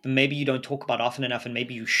 but maybe you don't talk about often enough, and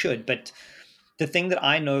maybe you should. But the thing that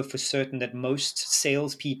I know for certain that most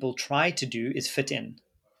salespeople try to do is fit in.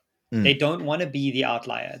 They mm, don't want to be the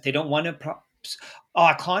outlier. They don't want to, oh,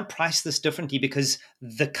 I can't price this differently because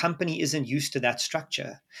the company isn't used to that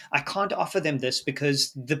structure. I can't offer them this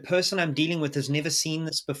because the person I'm dealing with has never seen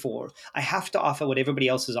this before. I have to offer what everybody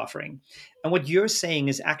else is offering. And what you're saying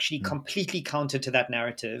is actually mm, completely counter to that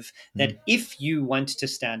narrative mm. that if you want to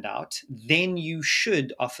stand out, then you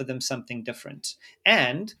should offer them something different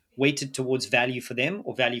and weighted towards value for them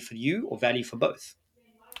or value for you or value for both.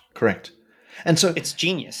 Correct. And so, It's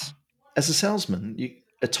genius. as a salesman,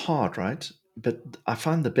 it's hard, right? But I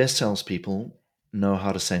find the best salespeople know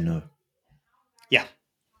how to say no. Yeah.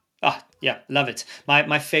 Ah, yeah, love it.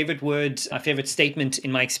 My favorite word, my favorite statement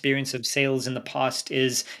in my experience of sales in the past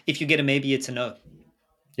is if you get a maybe, it's a no.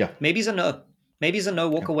 Yeah, Maybe's a no. Maybe's a no.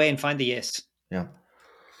 Walk yeah, away and find the yes. yeah.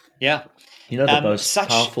 Yeah. You know, Such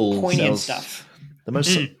poignant stuff. the most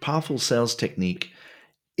Mm. powerful sales technique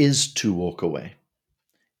is to walk away.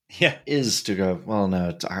 Yeah. Is to go, well,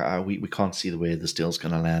 no, we can't see the way this deal's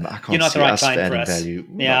going to land. I You're can't not the see right us client for adding us. value.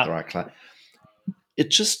 We're not the Yeah. right client. It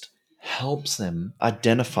just helps them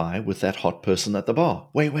identify with that hot person at the bar.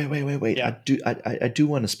 Wait. Yeah. I do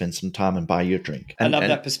want to spend some time and buy you a drink. I love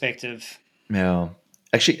And that perspective. yeah,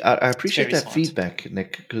 actually, I It's appreciate very that smart. feedback,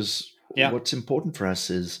 Nick, because Yeah. what's important for us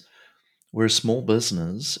is we're a small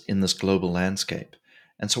business in this global landscape.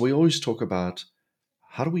 And so we always talk about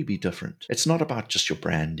how do we be different? It's not about just your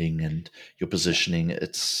branding and your Yeah. positioning.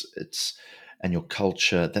 It's and your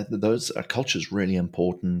culture. Those culture is really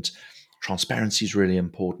important. Transparency is really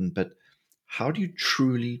important. But how do you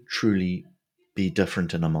truly be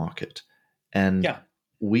different in a market? And Yeah.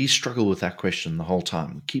 we struggle with that question the whole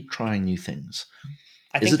time. Keep trying new things.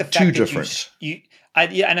 I Is think the it too fact that different?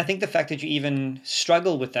 yeah, and I think the fact that you even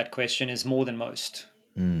struggle with that question is more than most.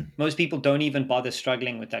 Mm, Most people don't even bother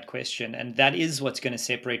struggling with that question. And that is what's going to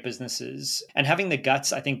separate businesses. And having the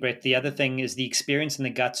guts, I think, Brett, the other thing is the experience and the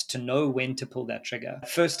guts to know when to pull that trigger.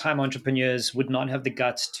 First time entrepreneurs would not have the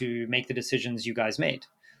guts to make the decisions you guys made.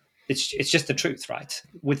 It's just the truth, right?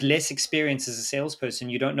 With less experience as a salesperson,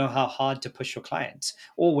 you don't know how hard to push your clients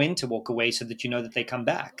or when to walk away so that you know that they come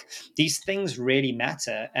back. These things really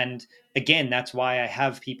matter. And again, that's why I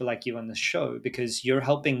have people like you on the show, because you're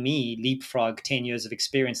helping me leapfrog 10 years of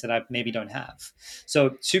experience that I maybe don't have.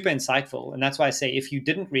 So super insightful. And that's why I say if you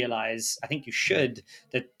didn't realize, I think you should,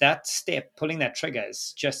 that step, pulling that trigger,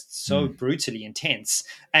 is just so mm, brutally intense.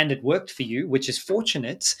 And it worked for you, which is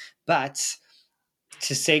fortunate. But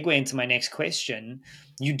to segue into my next question,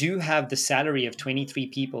 you do have the salary of 23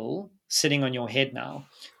 people sitting on your head now.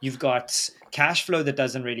 You've got cash flow that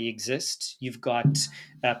doesn't really exist. You've got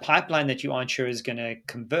a pipeline that you aren't sure is going to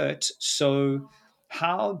convert. So,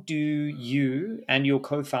 how do you and your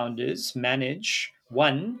co founders manage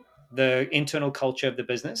one, the internal culture of the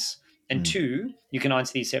business? And mm, two, you can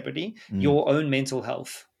answer these separately, mm, your own mental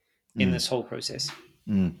health in mm, this whole process.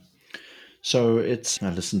 mm. So I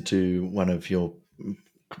listened to one of your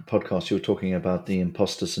podcasts. You were talking about the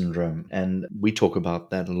imposter syndrome. And we talk about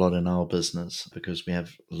that a lot in our business because we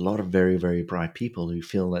have a lot of very bright people who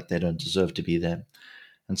feel that they don't deserve to be there.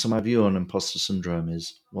 And so my view on imposter syndrome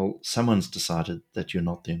is, well, someone's decided that you're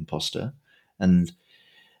not the imposter, and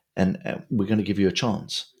we're going to give you a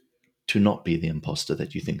chance to not be the imposter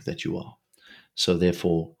that you think that you are. So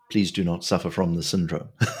therefore, please do not suffer from the syndrome.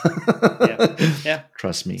 Yeah. Yeah.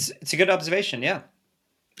 Trust me. It's a good observation. Yeah.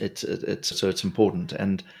 It's important.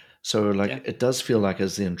 And so like Yeah. it does feel like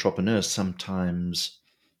as the entrepreneur sometimes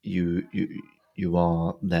you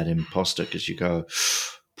are that imposter because you go,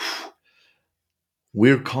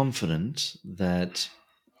 we're confident that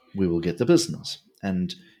we will get the business.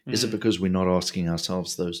 And is it Mm. because we're not asking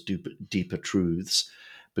ourselves those deeper truths?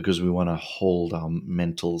 because we want to hold our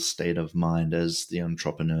mental state of mind as the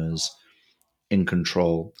entrepreneurs in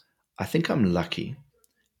control. I think I'm lucky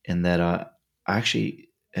in that I actually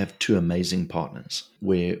have two amazing partners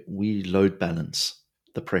where we load balance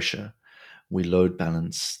the pressure, we load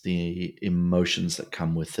balance the emotions that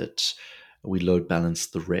come with it, we load balance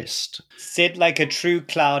the rest. Said like a true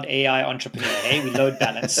cloud AI entrepreneur. Hey, we load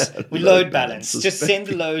balance. We Load load balance balance. is Just send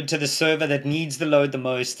the perfect. load to the server that needs the load the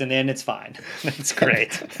most, and then it's fine. That's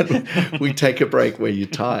great. And we take a break where you're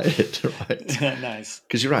tired, right? Nice.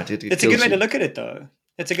 Because you're right, it It's a good kills way to you. look at it, though.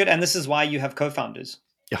 It's a good, and this is why you have co-founders.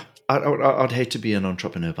 Yeah, I'd hate to be an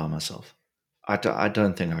entrepreneur by myself. I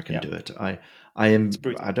don't think I can Yeah, do it. it's I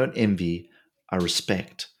brutal. don't envy. I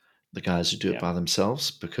respect the guys who do it Yeah, by themselves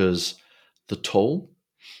because the toll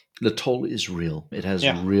the toll is real. It has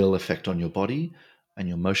yeah, real effect on your body and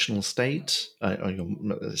your emotional state, on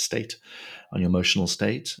your state, on your emotional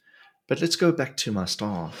state. But let's go back to my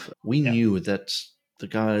staff. We yeah. knew that the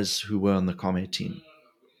guys who were on the Comet team,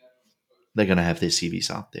 they're going to have their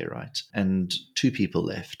CVs out there, right? And two people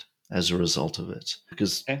left as a result of it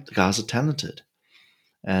because Okay. the guys are talented,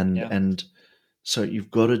 and Yeah. and so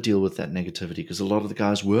you've got to deal with that negativity because a lot of the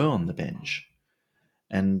guys were on the bench,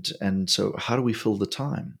 and so how do we fill the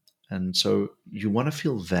time? And so you want to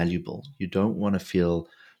feel valuable. You don't want to feel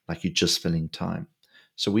like you're just filling time.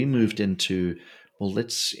 So we moved Mm. into, well,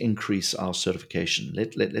 let's increase our certification.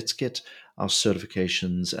 Let's get our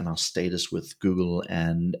certifications and our status with Google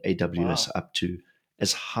and AWS Wow. up to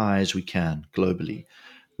as high as we can globally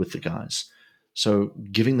with the guys. So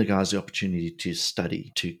giving the guys the opportunity to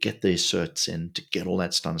study, to get their certs in, to get all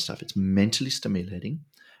that kind of stuff, it's mentally stimulating.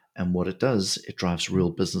 And what it does, it drives real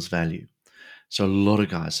business value. So a lot of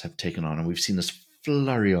guys have taken on, and we've seen this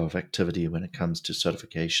flurry of activity when it comes to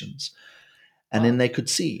certifications. And then Wow. they could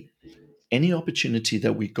see any opportunity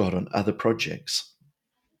that we got on other projects.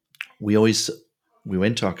 We always we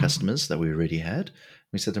went to our customers that we already had.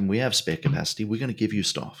 We said to them, we have spare capacity. We're going to give you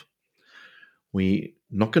staff. We're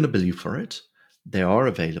not going to bill you for it. They are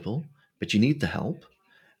available, but you need the help.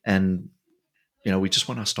 And we just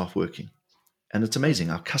want our staff working. And it's Mm. amazing.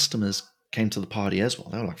 Our customers came to the party as well.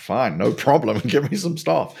 They were like, fine, no problem, give me some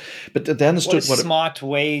staff. But they What a understood what smart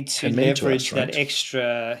way to it meant to us, leverage that right?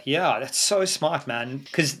 extra. Yeah, that's so smart, man.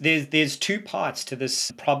 Because there's two parts to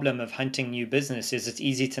this problem of hunting new business. Is it's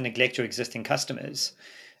easy to neglect your existing customers.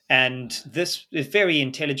 And this is a very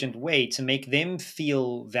intelligent way to make them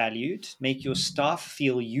feel valued, make your staff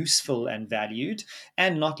feel useful and valued,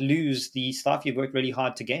 and not lose the staff you've worked really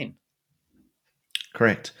hard to gain.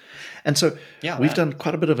 Correct. And so Yeah, we've man. done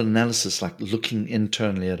quite a bit of analysis, like looking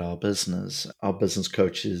internally at our business. Our business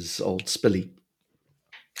coach is old Spilly.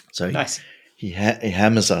 So Nice. he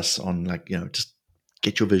hammers us on, like, just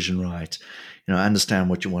get your vision right, understand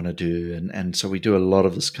what you want to do. And so we do a lot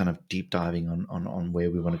of this kind of deep diving on where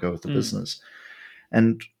we want to go with the Mm. business.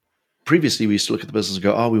 And previously we used to look at the business and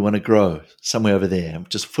go, oh, we want to grow somewhere over there,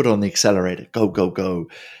 just foot on the accelerator, go, go, go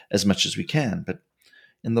as much as we can. But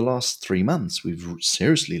in the last 3 months, we've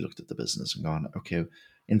seriously looked at the business and gone, okay,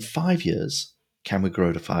 in 5 years, can we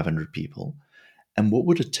grow to 500 people? And what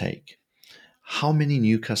would it take? How many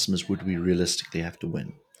new customers would we realistically have to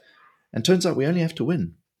win? And turns out we only have to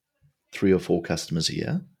win 3 or 4 customers a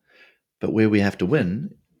year. But where we have to Hmm.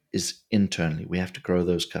 win is internally. We have to grow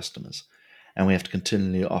those customers, and we have to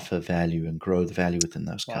continually offer value and grow the value within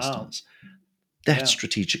those Wow. customers. That's Yeah.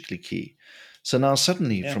 strategically key. So now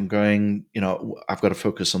suddenly, Yeah. from going, I've got to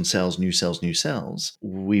focus on sales, new sales,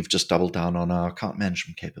 we've just doubled down on our account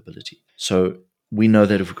management capability. So we know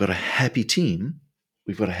that if we've got a happy team,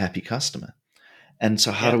 we've got a happy customer. And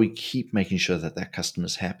so how do Yeah. we keep making sure that that customer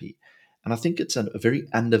is happy? And I think it's a very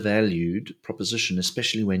undervalued proposition,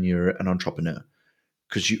 especially when you're an entrepreneur,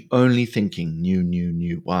 because you're only thinking new, new,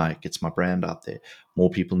 new. Why? It gets my brand out there.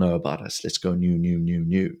 More people know about us. Let's go new, new, new,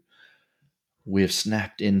 new. We've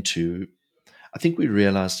snapped into, I think we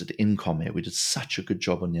realized at Income we did such a good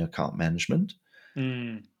job on the account management.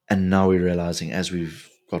 Mm. And now we're realizing, as we've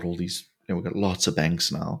got all these, we've got lots of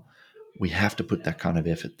banks now, we have to put that kind of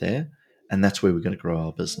effort there. And that's where we're going to grow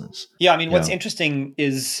our business. Yeah, I mean, what's Yeah. interesting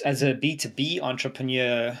is as a B2B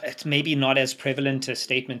entrepreneur, it's maybe not as prevalent a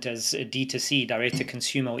statement as a D2C, direct to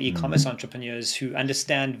consumer or e commerce Mm. entrepreneurs who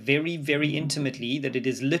understand very, very intimately that it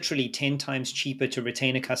is literally 10 times cheaper to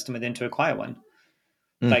retain a customer than to acquire one.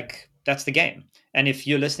 Mm. Like, that's the game. And if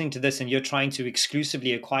you're listening to this and you're trying to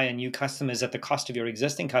exclusively acquire new customers at the cost of your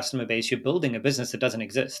existing customer base, you're building a business that doesn't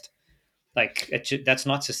exist. Like, that's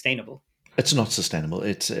not sustainable. It's not sustainable.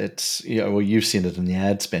 It's well, you've seen it in the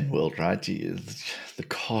ad spend world, right? The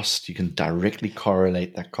cost, you can directly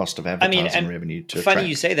correlate that cost of I mean, advertising and revenue to funny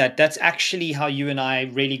you attract. say that. That's actually how you and I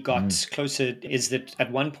really Mm, got closer. Is that at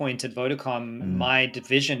one point at Vodacom, mm, my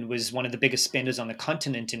division was one of the biggest spenders on the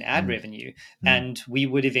continent in ad mm, revenue. mm. And we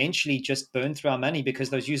would eventually just burn through our money because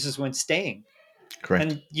those users weren't staying. Correct.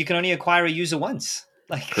 And you can only acquire a user once.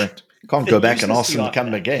 Like Correct. Can't they're go back and useless ask to you them to after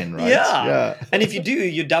come that. again, right? Yeah. Yeah. And if you do,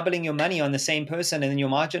 you're doubling your money on the same person and then your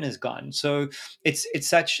margin is gone. So it's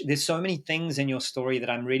such there's so many things in your story that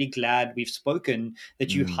I'm really glad we've spoken,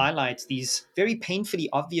 that you Mm. highlight these very painfully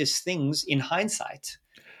obvious things in hindsight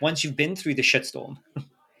once you've been through the shitstorm.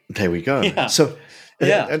 There we go. Yeah. So,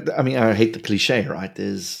 Yeah. I mean, I hate the cliche, right?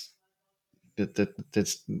 There's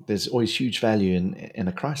always huge value in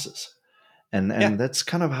a crisis, Yeah. and that's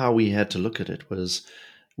kind of how we had to look at it. Was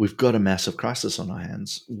we've got a massive crisis on our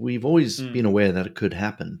hands. We've always Mm, been aware that it could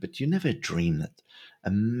happen, but you never dream that a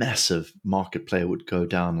massive market player would go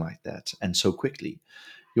down like that and so quickly.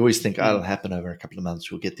 You always think, oh, it'll mm, happen over a couple of months.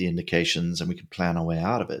 We'll get the indications and we can plan our way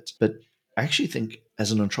out of it. But I actually think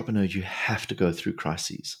as an entrepreneur, you have to go through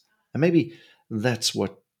crises. And maybe that's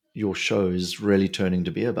what your show is really turning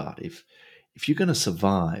to be about. If you're going to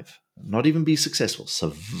survive, not even be successful,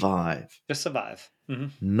 survive, just survive.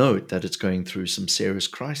 note that it's going through some serious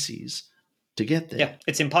crises to get Yeah, there.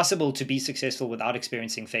 it's impossible to be successful without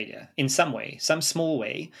experiencing failure in some way, some small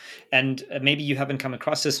way. And maybe you haven't come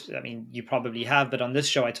across this. I mean, you probably have, but on this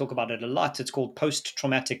show, I talk about it a lot. It's called post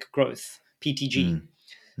traumatic growth, PTG. Mm,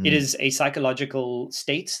 It mm, is a psychological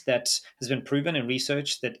state that has been proven in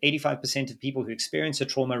research that 85% of people who experience a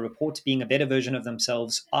trauma report being a better version of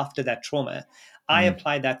themselves after that trauma. I mm,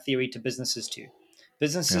 apply that theory to businesses too. yeah.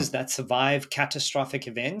 Businesses that survive catastrophic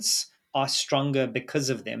events are stronger because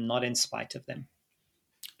of them, not in spite of them.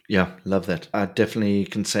 Yeah, love that. I definitely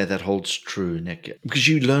can say that holds true, Nick, because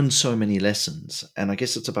you learn so many lessons. And I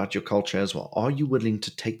guess it's about your culture as well. Are you willing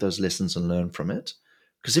to take those lessons and learn from it?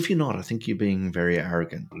 Because if you're not, I think you're being very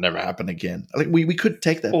arrogant. It'll never happen again. Like we could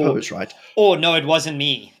take that Or, pose, right? or no, it wasn't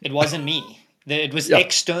me. It wasn't me. It was Yeah.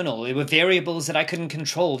 external. It were variables that I couldn't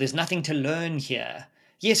control. There's nothing to learn here.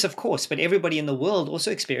 Yes, of course, but everybody in the world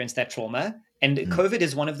also experienced that trauma. And Mm, COVID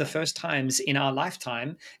is one of the first times in our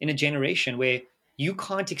lifetime, in a generation, where you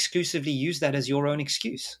can't exclusively use that as your own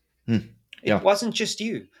excuse. mm, It yeah. wasn't just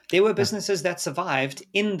you. There were Yeah. businesses that survived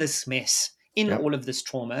in this mess, in Yeah. all of this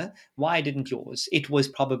trauma. Why didn't yours? It was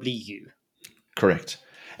probably you. Correct.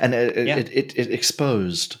 And Yeah. it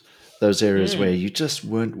exposed those areas where Mm. you just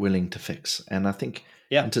weren't willing to fix. And I think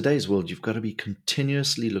Yeah. in today's world, you've got to be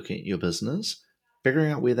continuously looking at your business,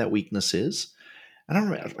 figuring out where that weakness is. And I Yeah.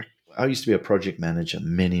 remember, like, I used to be a project manager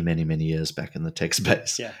many, many, many years back in the tech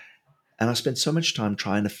space. Yeah. And I spent so much time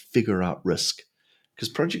trying to figure out risk because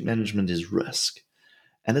project Mm. management is risk.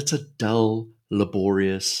 And it's a dull,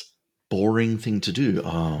 laborious, boring thing to do.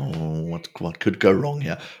 Oh, what could go wrong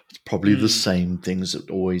here? It's probably the Mm. same things it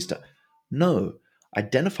always does. No,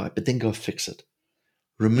 identify it, but then go fix it.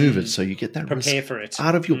 Remove it Mm. so you get that risk Prepare for it.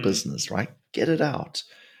 out of your Mm. business, right? Get it out.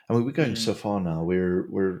 I mean, we're going Mm. so far now.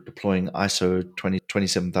 We're deploying ISO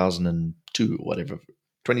 27002 or whatever, Oh wow.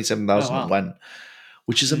 27001,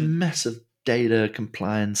 which is a Mm. massive data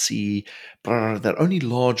compliancy that only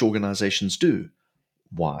large organizations do.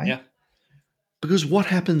 Why? Yeah. Because what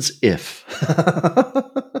happens if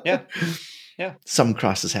Yeah. Yeah. some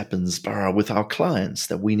crisis happens with our clients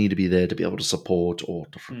that we need to be there to be able to support or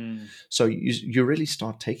Mm. so you really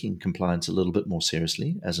start taking compliance a little bit more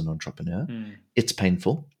seriously as an entrepreneur. Mm. It's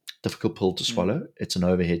painful, difficult pill to Mm. swallow. It's an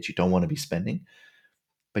overhead you don't want to be spending,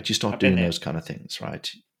 but you start I've been doing there. those kind of things,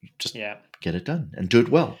 right? You just Yeah. get it done and do it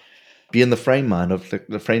well. Be in the frame mind of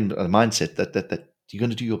the frame mindset that you're going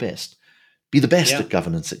to do your best. Be the best Yeah. at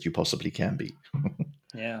governance that you possibly can be.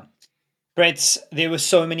 Yeah. Brett, there were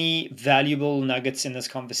so many valuable nuggets in this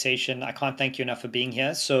conversation. I can't thank you enough for being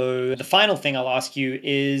here. So, the final thing I'll ask you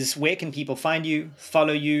is where can people find you,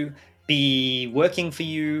 follow you, be working for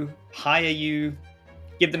you, hire you,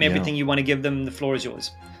 give them Yeah. everything you want to give them? The floor is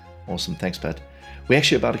yours. Awesome. Thanks, Pat. We're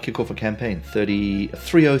actually about to kick off a campaign,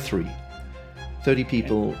 303. 30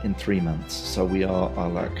 people in 3 months. So we are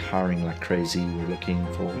like hiring like crazy. We're looking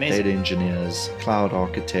for Amazing. data engineers, cloud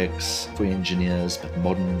architects, software engineers, but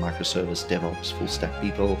modern microservice, DevOps, full stack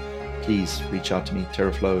people. Please reach out to me,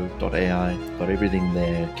 Teraflow.ai. Got everything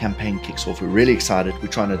there. Campaign kicks off. We're really excited. We're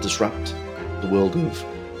trying to disrupt the world of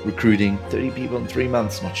recruiting. 30 people in 3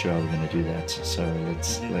 months. Not sure how we're going to do that. So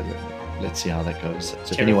let's see how that goes.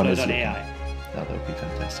 So if anyone is looking, Teraflow.ai. that would be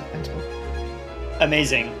fantastic. Thanks, Bob.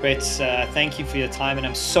 Amazing. Brett, thank you for your time. And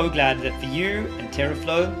I'm so glad that for you and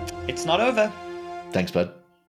Teraflow, it's not over. Thanks, bud.